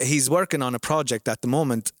like, he's working on a project at the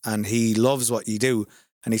moment, and he loves what you do,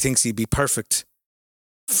 and he thinks he'd be perfect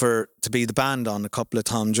to be the band on a couple of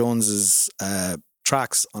Tom Jones's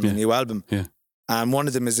tracks on the new album. Yeah. And one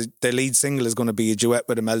of them is the lead single is going to be a duet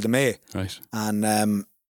with Imelda May. Right. And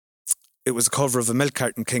it was a cover of a Milk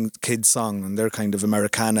Carton Kids song, and their kind of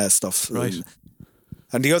Americana stuff. Right.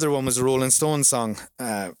 And the other one was a Rolling Stones song.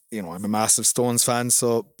 I'm a massive Stones fan.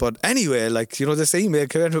 So, but anyway, this email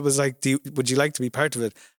came in, it was like, would you like to be part of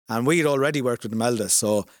it? And we had already worked with Imelda,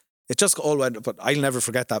 so it just all went. But I'll never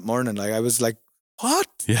forget that morning. Like, I was like, what?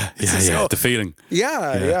 Yeah. So- The feeling.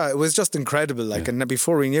 Yeah, it was just incredible. Like, and then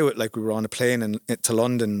before we knew it, like, we were on a plane to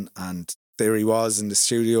London, and there he was in the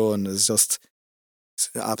studio, and it was just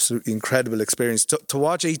an absolutely incredible experience to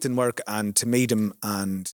watch Ethan work and to meet him,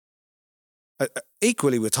 and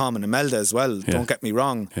equally with Tom and Imelda as well. Yeah. Don't get me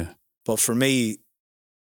wrong, Yeah. but for me,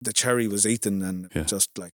 the cherry was Ethan, and Yeah.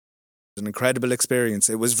 just like an incredible experience.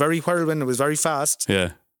 It was very whirlwind. It was very fast.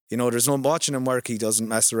 Yeah. You know, there's no watching him work. He doesn't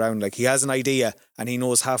mess around. Like, he has an idea, and he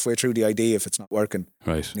knows halfway through the idea if it's not working,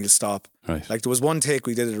 Right. and he'll stop. Right. Like, there was one take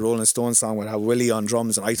we did at a Rolling Stones song with Willie on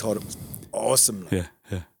drums, and I thought it was awesome. Like,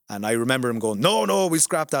 Yeah. and I remember him going, no, we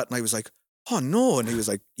scrapped that. And I was like, oh no. And he was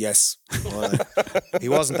like, yes. Well, he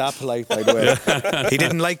wasn't that polite, by the way. He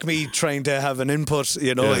didn't like me trying to have an input,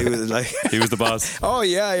 you know. Yeah. He was like, He was the boss. oh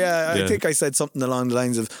yeah. Yeah. I think I said something along the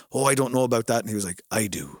lines of, oh, I don't know about that. And he was like, I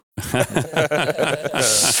do.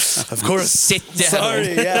 Of course. Sit down. Sorry,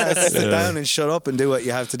 sit down and shut up and do what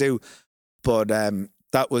you have to do. But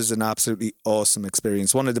that was an absolutely awesome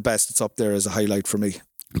experience. One of the best. It's up there as a highlight for me.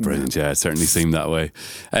 Brilliant, yeah, it certainly seemed that way.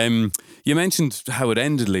 You mentioned how it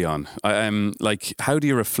ended, Leon. Like, how do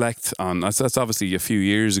you reflect on that's obviously a few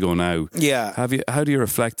years ago now. Yeah. How do you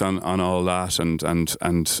reflect on all that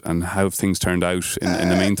and how things turned out in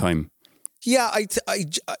the meantime? Yeah, I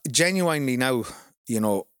genuinely now, you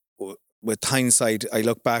know, with hindsight, I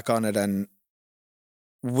look back on it, and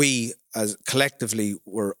we as collectively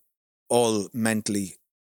were all mentally,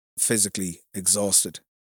 physically exhausted.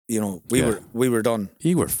 You know, we were done.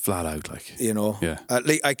 You were flat out, like. You know, Yeah. I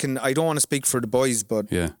don't want to speak for the boys,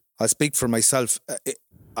 but Yeah. I'll speak for myself.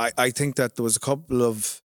 I think that there was a couple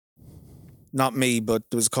of, not me, but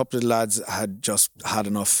there was a couple of lads that had just had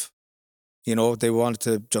enough. You know, they wanted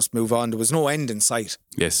to just move on. There was no end in sight.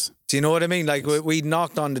 Yes. Do you know what I mean? Like, we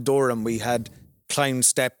knocked on the door and we had climbed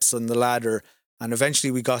steps on the ladder, and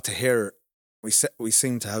eventually we got to here. We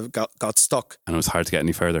seem to have got stuck. And it was hard to get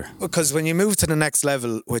any further. Because when you move to the next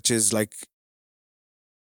level, which is like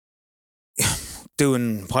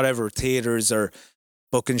doing whatever, theatres or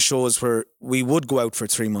booking shows, where we would go out for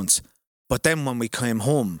 3 months. But then when we came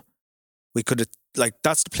home, we could, like,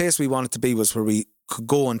 that's the place we wanted to be, was where we could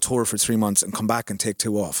go on tour for 3 months and come back and take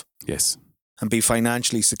 2 off Yes. and be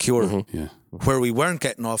financially secure. Mm-hmm. Yeah. Where we weren't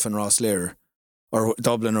getting off in Rosslare or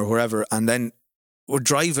Dublin or wherever. And then we're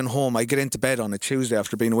driving home. I get into bed on a Tuesday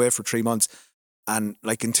after being away for 3 months. And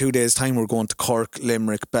like in 2 days' time, we're going to Cork,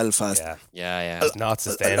 Limerick, Belfast. Yeah. It's not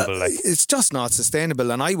sustainable. Like, It's just not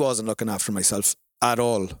sustainable. And I wasn't looking after myself at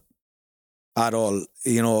all. At all.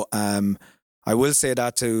 You know, I will say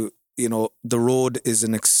that too, you know, the road is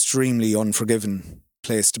an extremely unforgiving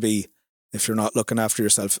place to be if you're not looking after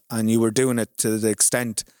yourself. And you were doing it to the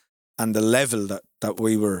extent and the level that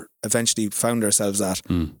we were eventually found ourselves at,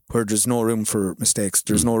 where there's no room for mistakes.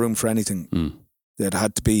 There's no room for anything. It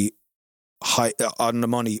had to be high on the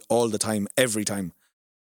money all the time, every time.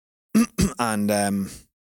 And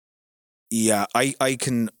yeah, I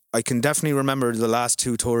can definitely remember the last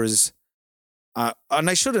 2 tours, and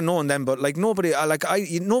I should have known them, but like nobody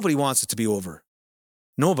wants it to be over.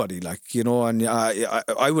 Nobody, like, you know, and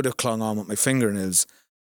I would have clung on with my fingernails,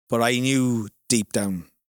 but I knew deep down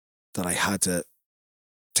that I had to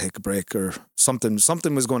take a break, or something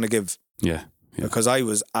was going to give. Yeah. Because I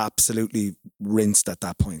was absolutely rinsed at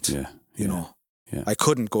that point. Yeah. You know, Yeah. I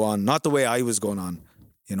couldn't go on. Not the way I was going on.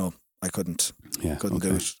 You know, I couldn't. Yeah. Couldn't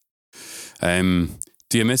do it.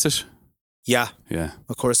 Do you miss it? Yeah, Yeah.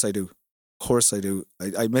 of course I do. Of course I do.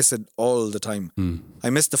 I miss it all the time. I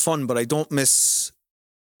miss the fun, but I don't miss,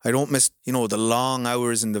 you know, the long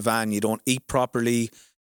hours in the van. You don't eat properly.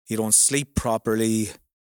 You don't sleep properly.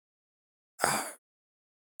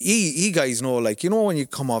 You guys know, like, you know, when you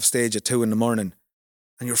come off stage at 2 a.m. and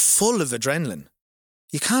you're full of adrenaline,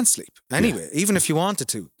 you can't sleep anyway, even if you wanted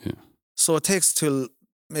to. Yeah. So it takes till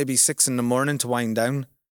maybe 6 a.m. to wind down,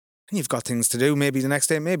 and you've got things to do. Maybe the next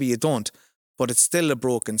day, maybe you don't, but it's still a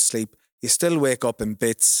broken sleep. You still wake up in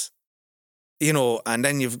bits, you know, and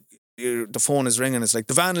then the phone is ringing. It's like,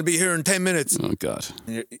 the van will be here in 10 minutes. Oh God.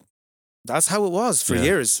 And that's how it was for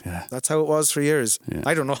years. Yeah. That's how it was for years. Yeah.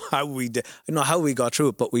 I don't know how we did. I don't know how we got through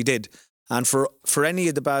it, but we did. And for any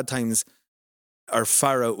of the bad times are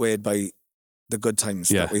far outweighed by the good times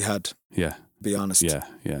that we had. Yeah. To be honest. Yeah.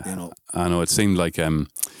 Yeah. You know. I know it seemed like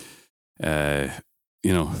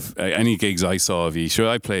you know, any gigs I saw of you, sure,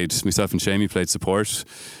 I played, myself and Shamey played support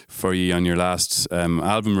for you on your last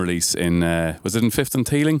album release in, was it in 5th and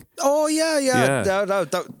Teeling? Oh yeah. Yeah.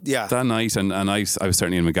 Yeah. That night, and I was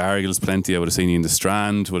certainly in McGarrigles plenty. I would have seen you in the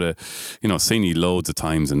Strand, would have, seen you loads of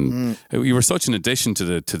times, and you were such an addition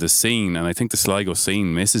to the scene. And I think the Sligo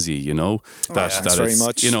scene misses you. Thanks very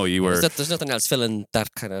much. You were. There's nothing else filling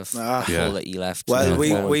that kind of hole that you left. Well,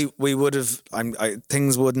 we would have.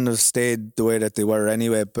 Things wouldn't have stayed the way that they were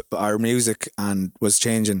anyway. But our music was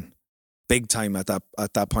changing big time at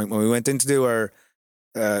that point when we went in to do our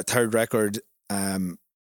third record.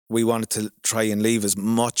 We wanted to try and leave as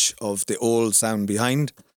much of the old sound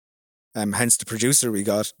behind. Hence the producer we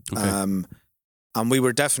got. Okay. And we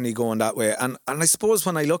were definitely going that way. And I suppose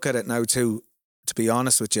when I look at it now too, to be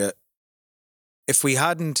honest with you, if we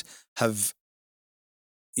hadn't have,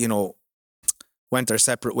 went our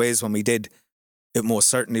separate ways when we did, it most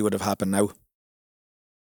certainly would have happened now.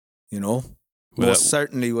 Most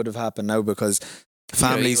certainly would have happened now because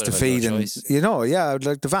families to feed and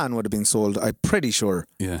the van would have been sold, I'm pretty sure.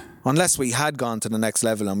 Yeah. Unless we had gone to the next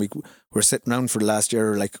level and we were sitting around for the last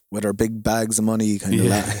year like with our big bags of money kind of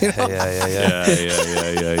Yeah.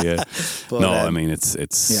 But, I mean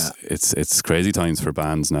it's crazy times for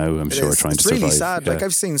bands now, I'm sure, trying to survive. It's really sad. Like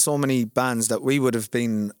I've seen so many bands that we would have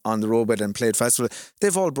been on the road with and played festival,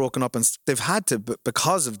 they've all broken up and they've had to,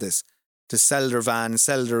 because of this, to sell their van,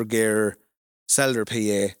 sell their gear, sell their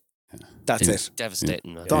PA. That's it.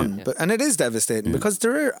 Devastating. Done. Yeah. But and it is devastating because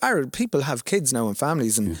there are people have kids now and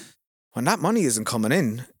families, and when that money isn't coming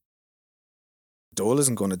in, dole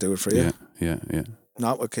isn't going to do it for you. Yeah.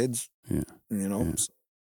 Not with kids. Yeah. Yeah.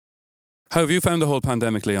 How have you found the whole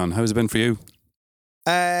pandemic, Leon? How's it been for you?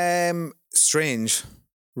 Strange.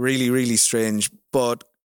 Really, really strange. But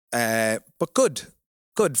good.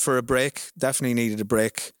 Good for a break. Definitely needed a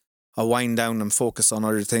break. A wind down and focus on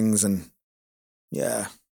other things, and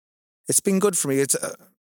it's been good for me. It's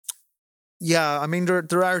I mean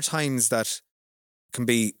there are times that can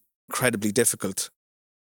be incredibly difficult,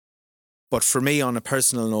 but for me, on a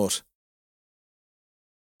personal note,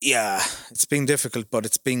 it's been difficult, but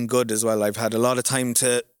it's been good as well. I've had a lot of time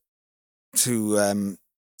to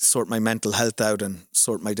sort my mental health out and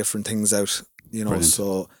sort my different things out. Brilliant.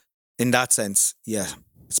 So in that sense,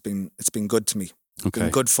 it's been good to me. Okay.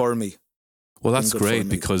 Been good for me. Well, that's Been good for great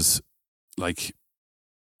me. because, like,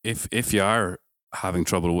 if you are having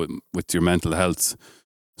trouble with your mental health,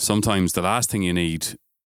 sometimes the last thing you need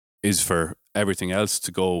is for everything else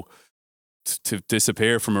to go to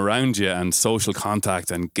disappear from around you, and social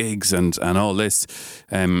contact and gigs and all this.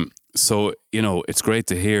 So it's great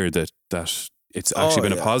to hear that it's actually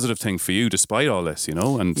been a positive thing for you despite all this.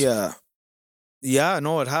 And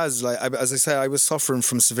no, it has. Like as I say, I was suffering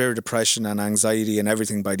from severe depression and anxiety and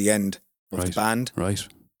everything by the end of the band. Right.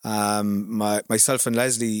 Myself and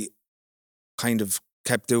Leslie kind of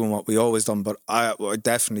kept doing what we always done, but I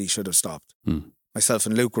definitely should have stopped. Myself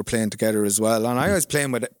and Luke were playing together as well, and I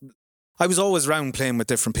was always around playing with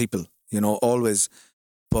different people, always,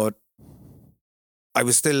 but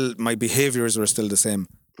my behaviours were still the same,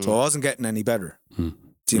 so I wasn't getting any better. Do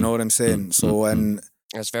you know what I'm saying? So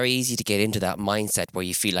it's very easy to get into that mindset where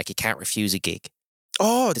you feel like you can't refuse a gig.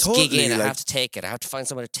 Oh, this totally. Gig in, I have to take it. I have to find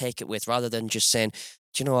someone to take it with, rather than just saying,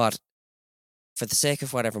 do you know what? For the sake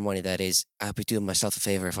of whatever money that is, I'd be doing myself a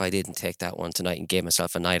favour if I didn't take that one tonight and gave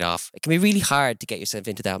myself a night off. It can be really hard to get yourself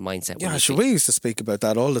into that mindset. Yeah, sure. We used to speak about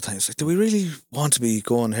that all the time. It's like, do we really want to be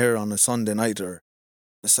going here on a Sunday night or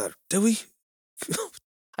a Saturday? Do we?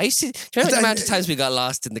 I used to. Do you remember the amount of times we got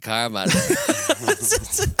lost in the car, man?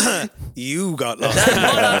 You got lost.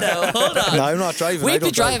 Hold on. No, I'm not driving. We'd be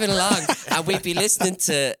driving along and we'd be listening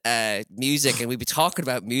to music and we'd be talking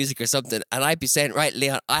about music or something, and I'd be saying, right,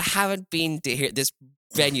 Leon, I haven't been to hear this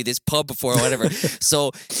venue, this pub before or whatever,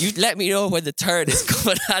 so you let me know when the turn is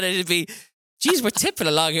coming, and it'd be, geez, we're tipping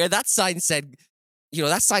along here. That sign said,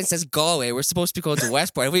 that sign says Galway. We're supposed to be going to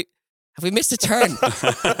Westport. Have we missed a turn?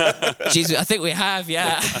 Jeez, I think we have,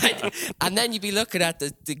 yeah. And then you'd be looking at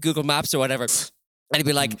the Google Maps or whatever, and you'd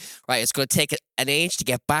be like, right, it's going to take an age to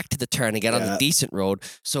get back to the turn and get on the decent road.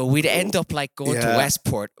 So we'd end up like going to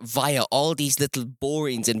Westport via all these little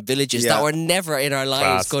borings and villages that we're never in our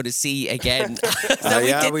lives going to see again.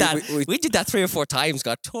 We did that 3 or 4 times,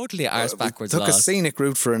 got totally arse backwards took lost. a scenic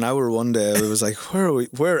route for an hour one day. It was like,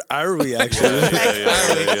 where are we actually?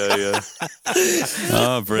 Yeah.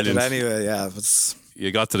 Oh, brilliant. But anyway,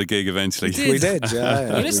 you got to the gig eventually. We did,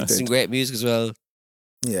 yeah. We listened to some great music as well.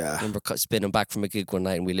 Yeah. I remember spinning back from a gig one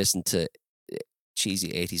night and we listened to cheesy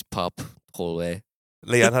 80s pop the whole way.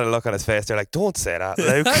 Leon had a look on his face. They're like, "Don't say that,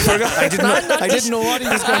 Luke." I didn't know what he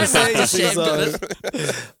was going to say. not ashamed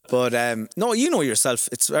of But no, you know yourself.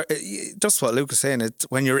 It's just what Luke was saying.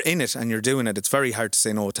 When you're in it and you're doing it, it's very hard to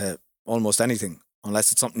say no to almost anything.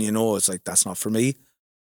 unless it's something you know, it's like, that's not for me.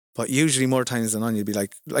 But usually more times than none, you'd be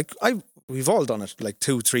like we've all done it, like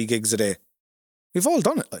 2-3 gigs a day. We've all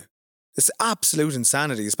done it. Like, it's absolute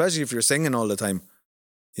insanity, especially if you're singing all the time,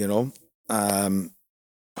 you know. But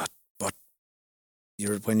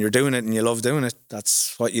when you're doing it and you love doing it,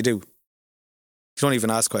 that's what you do. You don't even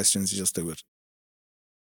ask questions, you just do it.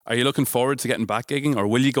 Are you looking forward to getting back gigging, or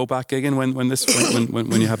will you go back gigging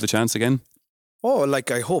when you have the chance again? Oh,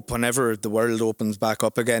 like, I hope whenever the world opens back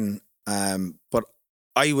up again. But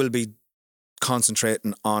I will be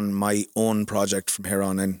concentrating on my own project from here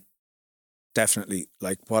on in. Definitely.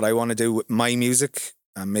 Like, what I want to do with my music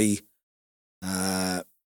and me. I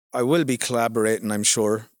will be collaborating, I'm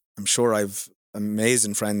sure. I'm sure I've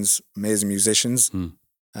amazing friends, amazing musicians.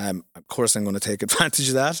 Of course, I'm going to take advantage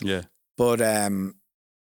of that. Yeah. But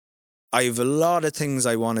I have a lot of things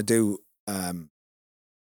I want to do.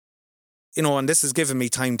 You know, and this has given me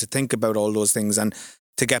time to think about all those things and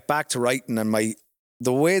to get back to writing. And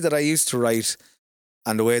the way that I used to write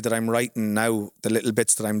and the way that I'm writing now, the little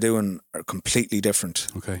bits that I'm doing are completely different.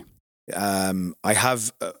 Okay. I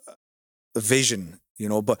have a vision, you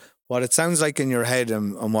know, but what it sounds like in your head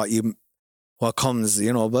and what comes,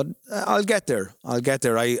 you know, but I'll get there.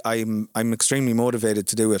 I'm extremely motivated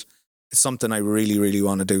to do it. It's something I really, really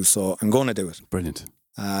want to do, so I'm going to do it. Brilliant.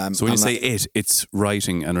 So when you say it's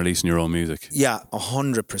writing and releasing your own music? Yeah,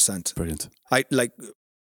 100%. Brilliant. I like,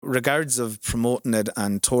 regards of promoting it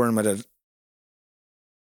and touring with it,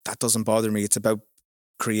 that doesn't bother me. It's about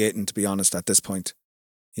creating, to be honest, at this point.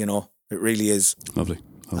 You know, it really is. Lovely.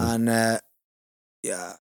 And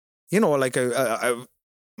yeah, you know, like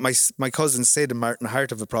my cousin Sid and Martin Hart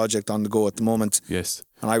have a project on the go at the moment. Yes.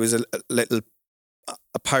 And I was a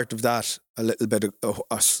part of that a little bit, a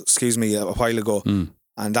while ago.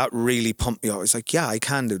 And that really pumped me up. I was like, yeah, I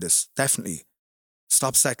can do this. Definitely.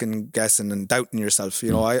 Stop second guessing and doubting yourself.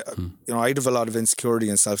 You know, I'd have a lot of insecurity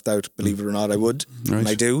and self-doubt, believe it or not, I would. Right. And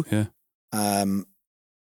I do. Yeah.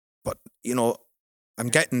 But, you know, I'm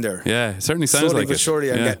getting there. Yeah, it certainly sounds slowly like but it.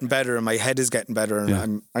 surely I'm Yeah. getting better and my head is getting better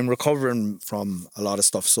and I'm recovering from a lot of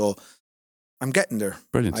stuff. So I'm getting there.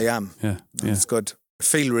 Brilliant. I am. Yeah. And it's good. I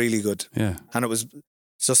feel really good. Yeah. And it was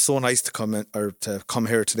just so nice to come in, or to come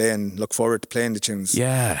here today and look forward to playing the tunes.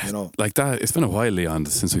 Yeah. You know, like that. It's been a while, Leon,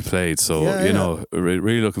 since we played. So, Yeah, you yeah. know,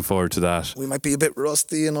 really looking forward to that. we might be a bit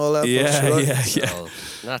rusty and all that. but Yeah, sure. yeah. Oh,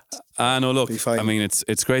 not No, look, Be fine. I mean,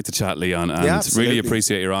 it's great to chat, Leon, and Yeah, really absolutely.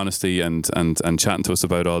 appreciate your honesty and chatting to us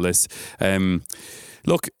about all this.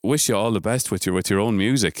 Look, wish you all the best with your own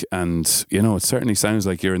music, and you know, it certainly sounds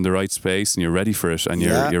like you're in the right space and you're ready for it, and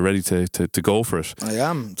you're ready to go for it. I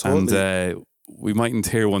am, totally. And we mightn't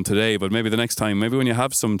hear one today, but maybe the next time, maybe when you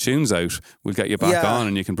have some tunes out, we'll get you back Yeah. on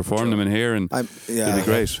and you can perform them in here, and it'll be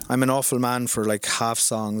great. I'm an awful man for like half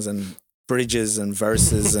songs and bridges and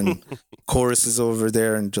verses and choruses over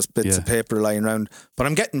there and just bits of paper lying around. But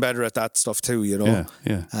I'm getting better at that stuff too, you know.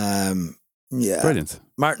 Yeah. Brilliant.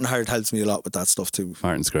 Martin Hart helps me a lot with that stuff too.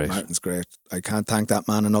 Martin's great. Martin's great. I can't thank that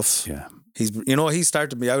man enough. Yeah. He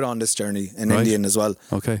started me out on this journey in Right. Indian as well.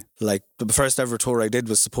 Okay. Like the first ever tour I did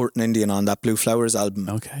was supporting Indian on that Blue Flowers album.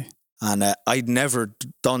 Okay. And I'd never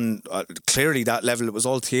done clearly that level. It was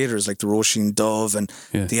all theatres like the Roisin Dove and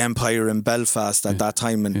the Empire in Belfast at that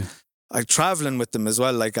time. And I travelling with them as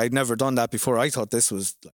well. Like I'd never done that before. I thought this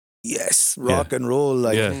was rock and roll.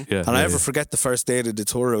 Like, and I never forget the first day of the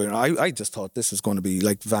tour. I just thought this was going to be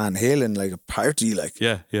like Van Halen, like a party. Like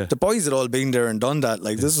the boys had all been there and done that.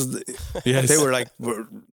 Like this was, they were like,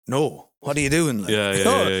 no. What are you doing? Like,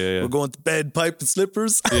 we're going to bed, pipe and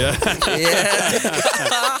slippers. Yeah.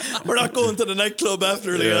 We're not going to the nightclub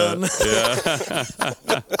after Leon.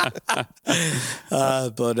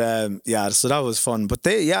 So that was fun. But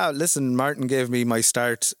listen, Martin gave me my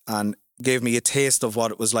start and gave me a taste of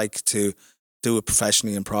what it was like to do it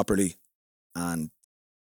professionally and properly. And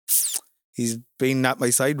he's been at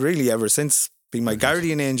my side really ever since, being my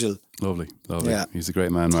guardian angel. Lovely. Yeah. He's a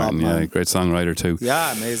great man, Martin. Top man. Yeah, great songwriter too.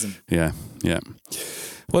 Yeah, amazing. Yeah.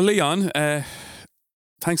 Well, Leon,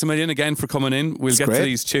 thanks a million again for coming in. We'll get to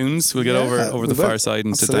these tunes. We'll get over the far side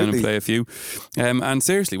and sit down and play a few. And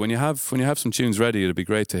seriously, when you have some tunes ready, it'd be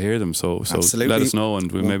great to hear them. So let us know,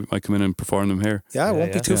 and we maybe might come in and perform them here. Yeah, it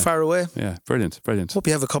won't be too far away. Yeah, brilliant. Hope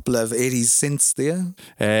you have a couple of 80s synths, do you?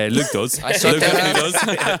 Luke does. I Luke definitely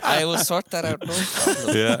does. I will sort that out. No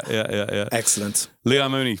problem. Yeah. Excellent.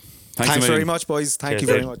 Leon Mooney, thanks a million. very much, boys. Thank you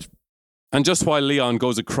very much. And just while Leon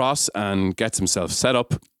goes across and gets himself set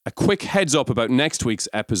up, a quick heads up about next week's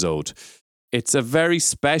episode. It's a very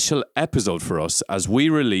special episode for us as we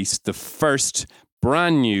release the first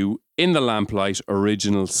brand new In the Lamplight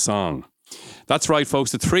original song. That's right,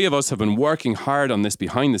 folks. The three of us have been working hard on this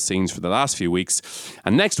behind the scenes for the last few weeks.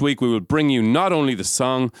 And next week, we will bring you not only the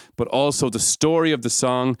song, but also the story of the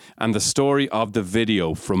song and the story of the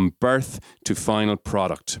video from birth to final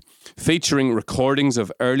product, featuring recordings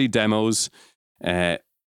of early demos,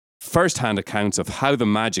 first-hand accounts of how the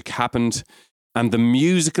magic happened, and the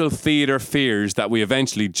musical theatre fears that we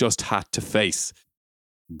eventually just had to face.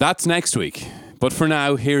 That's next week. But for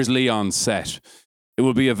now, here's Leon's set. It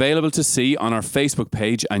will be available to see on our Facebook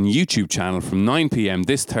page and YouTube channel from 9 p.m.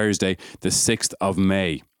 this Thursday, the 6th of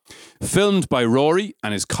May. Filmed by Rory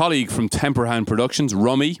and his colleague from Temperhound Productions,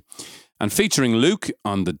 Rummy, and featuring Luke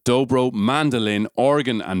on the dobro, mandolin,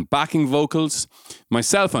 organ and backing vocals,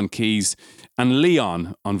 myself on keys, and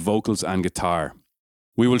Leon on vocals and guitar.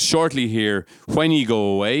 We will shortly hear When You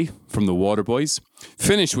Go Away from the Waterboys,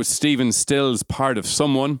 finish with Stephen Still's Part of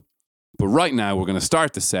Someone, but right now we're going to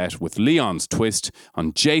start the set with Leon's twist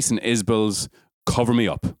on Jason Isbell's Cover Me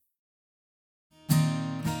Up.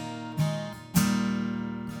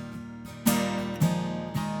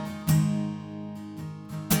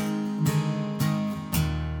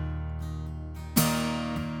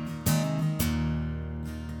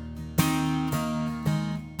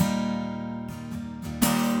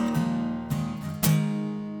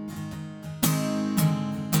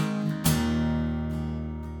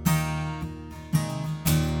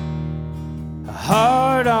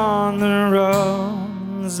 Heart on the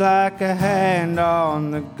run's like a hand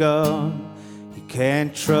on the gun. You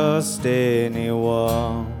can't trust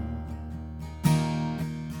anyone.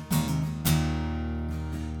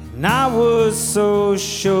 And I was so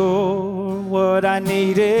sure what I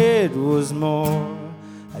needed was more.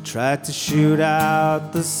 I tried to shoot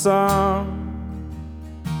out the sun.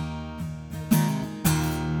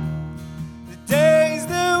 The days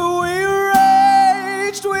that we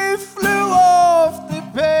raged, we flew off the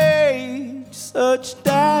page. Such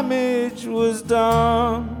damage was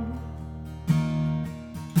done.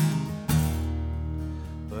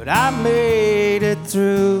 But I made it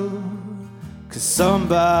through, 'cause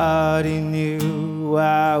somebody knew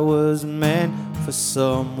I was meant for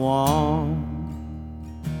someone.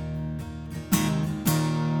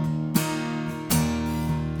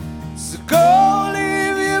 So go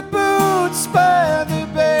leave your boots by the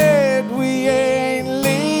bed. We ain't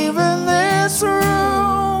leaving this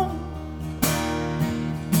room.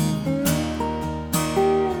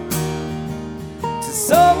 To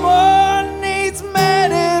someone needs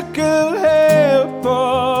medical help,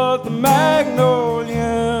 or the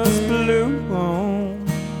magnolias bloom.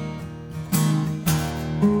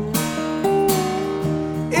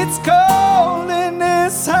 It's cold in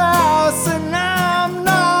this house, and I'm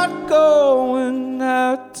not going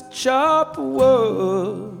out to chop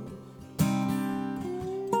wood.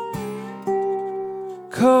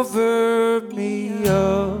 Cover me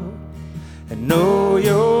up and know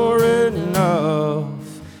you're enough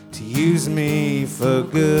to use me for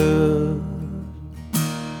good.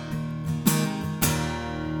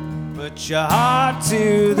 Put your heart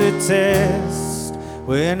to the test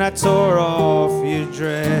when I tore off your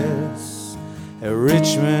dress at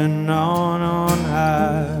Richmond on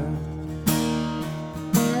high.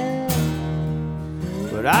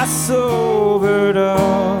 But I sobered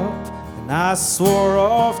up and I swore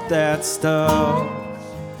off that stuff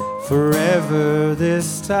forever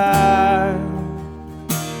this time.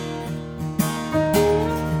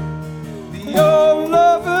 The old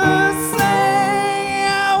lovers say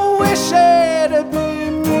I wish it'd be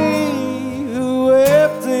me who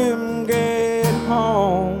helped him get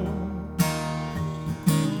home.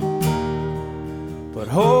 But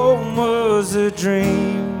home was a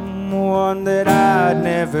dream, one that I'd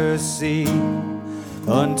never see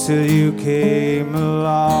until you came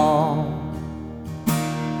along.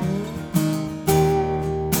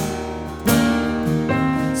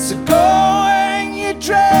 So go hang your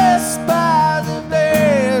dress by the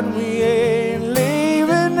bed. We ain't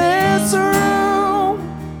leaving this room.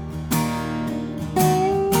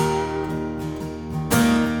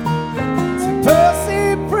 So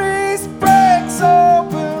Percy Priest breaks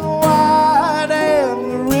open wide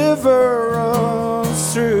and the river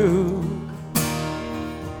runs through.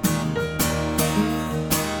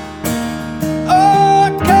 Oh,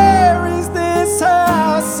 it carries this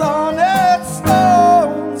house on its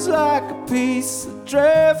stones like a piece of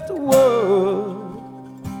driftwood.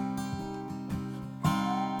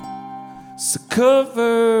 So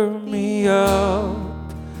cover me up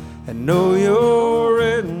and know you're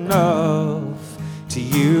enough to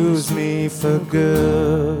use me for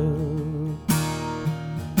good.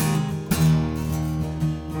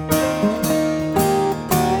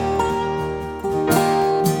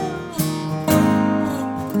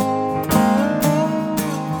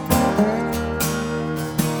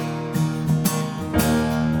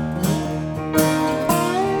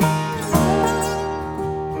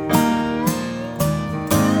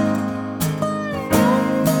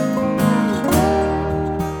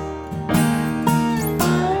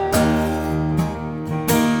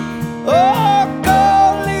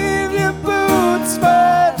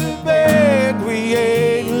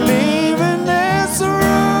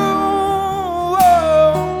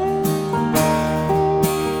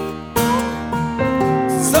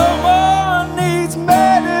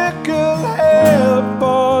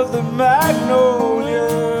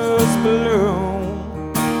 rose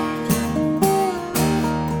bloom.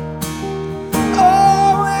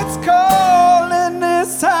 Oh, it's cold in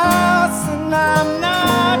this house, and I'm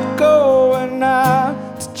not going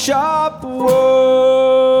out to chop wood.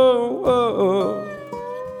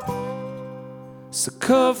 So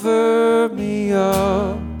cover me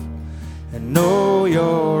up and know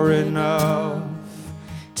you're enough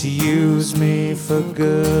to use me for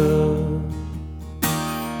good.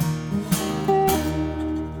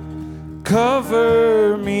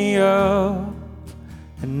 Cover me up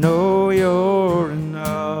and know you're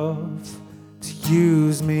enough to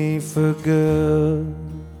use me for good.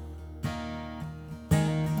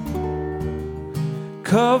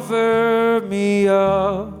 Cover me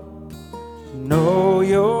up, know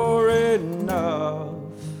you're enough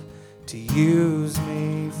to use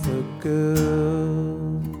me for good.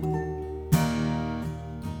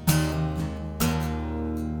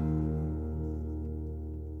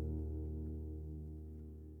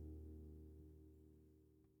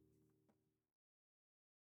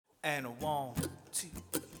 And a 1, 2,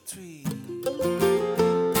 3.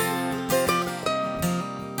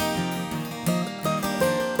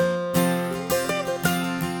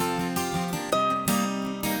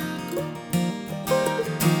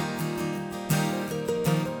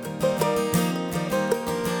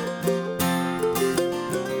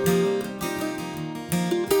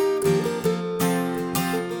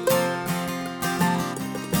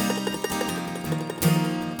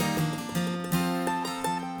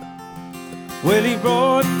 Well, he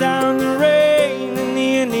brought down the rain and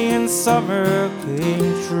the Indian summer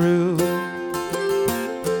came true.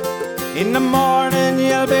 In the morning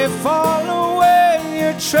you'll be far away,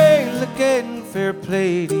 your trail again, fair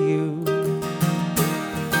play to you.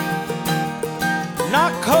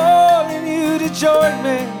 Not calling you to join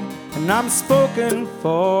me, and I'm spoken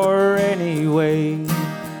for anyway.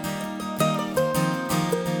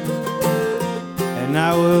 And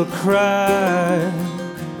I will cry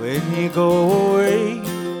when you go away.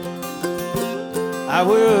 I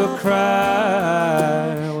will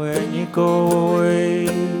cry when you go away.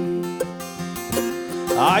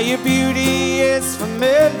 Ah, your beauty is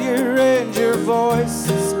familiar and your voice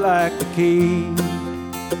is like a key.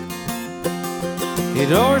 It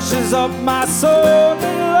urges up my soul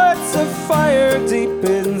and lights a fire deep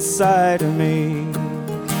inside of me.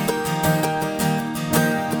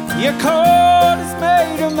 Your coat is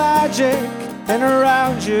made of magic, and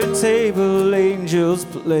around your table angels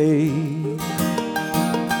play.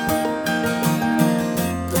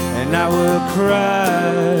 And I will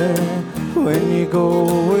cry when you go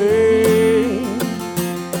away.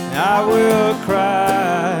 I will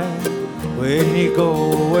cry when you go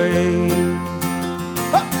away.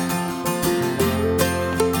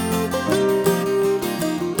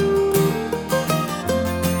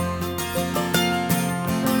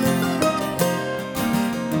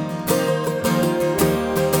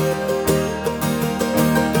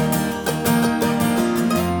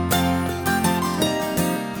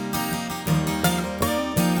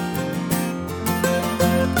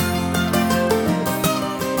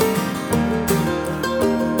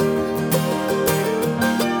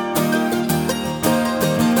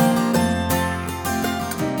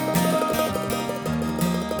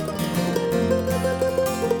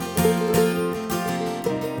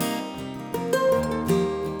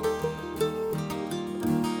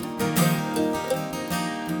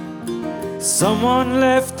 Someone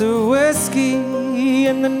left the whiskey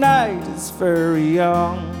and the night is very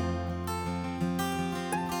young.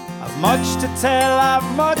 I've much to tell,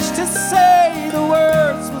 I've much to say. The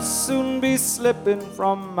words will soon be slipping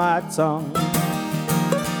from my tongue.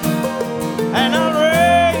 And I'll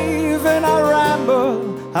rave and I'll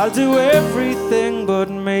ramble, I'll do everything but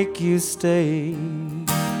make you stay.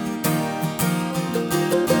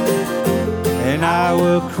 And I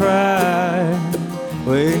will cry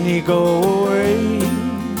when you go away.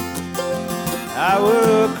 I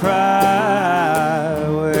will cry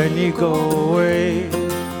when you go away.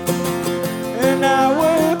 And I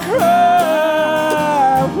will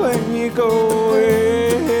cry when you go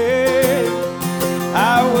away.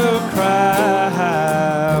 I will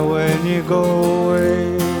cry when you go away.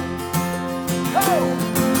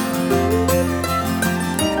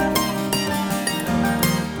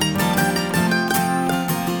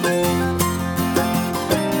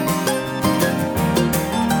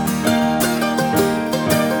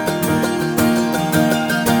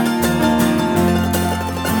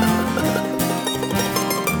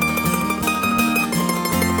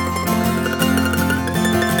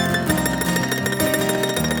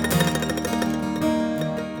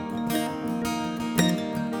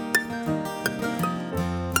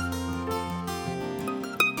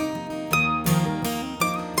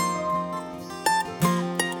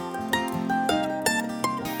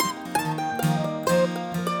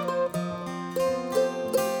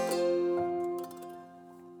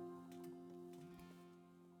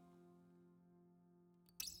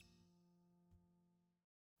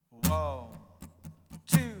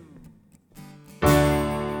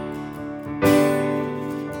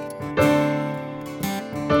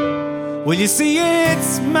 Well, you see,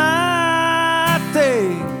 it's my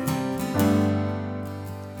day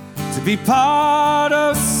to be part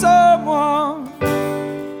of someone.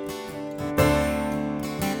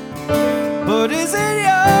 But is it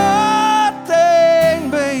your thing,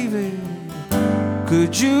 baby?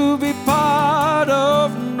 Could you be part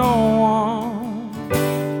of no one?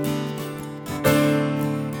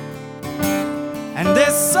 And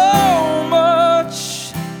there's so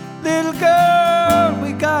much, little girl,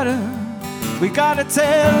 we gotta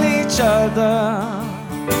tell each other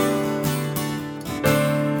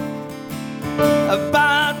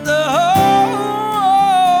about the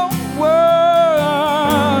whole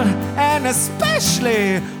world, and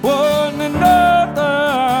especially one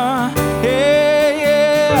another. Yeah,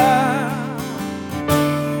 yeah.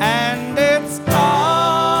 And it's hard,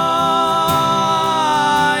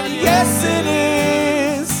 yes it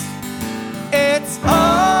is. It's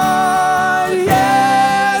hard,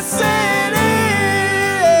 yes it is.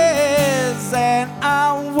 And I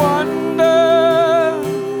wonder,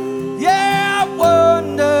 yeah, I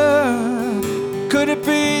wonder, could it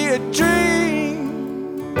be a dream?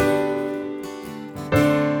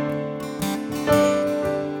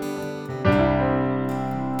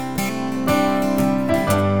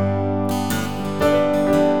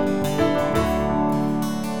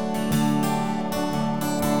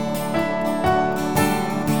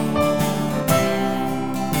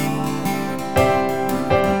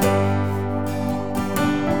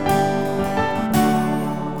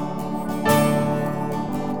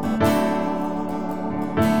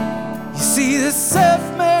 You see, the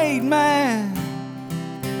self-made man,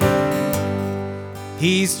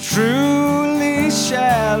 he's truly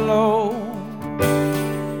shallow,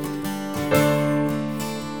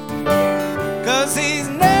 'cause he's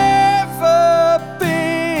never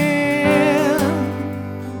been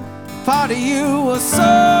part of you or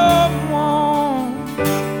someone.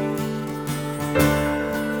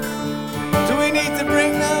 Do we need to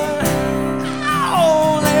bring that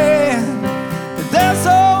all in? There's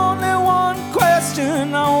only one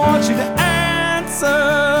question I want you to answer,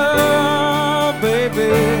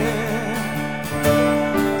 baby.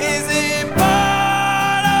 Is it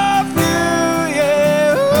part of you,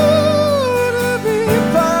 yeah? Ooh, to be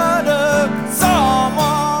part of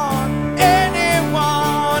someone,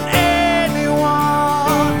 anyone,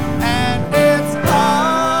 anyone. And it's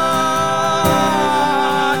hard,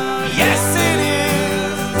 yes it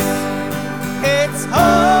is. It's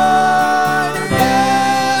hard,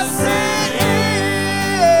 yes it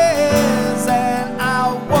is. And I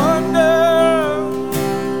wonder,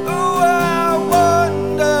 ooh, I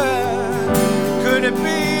wonder, could it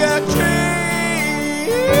be a dream?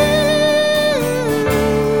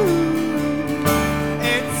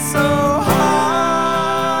 It's so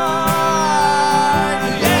hard,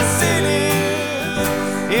 yes it is.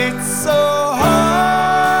 It's so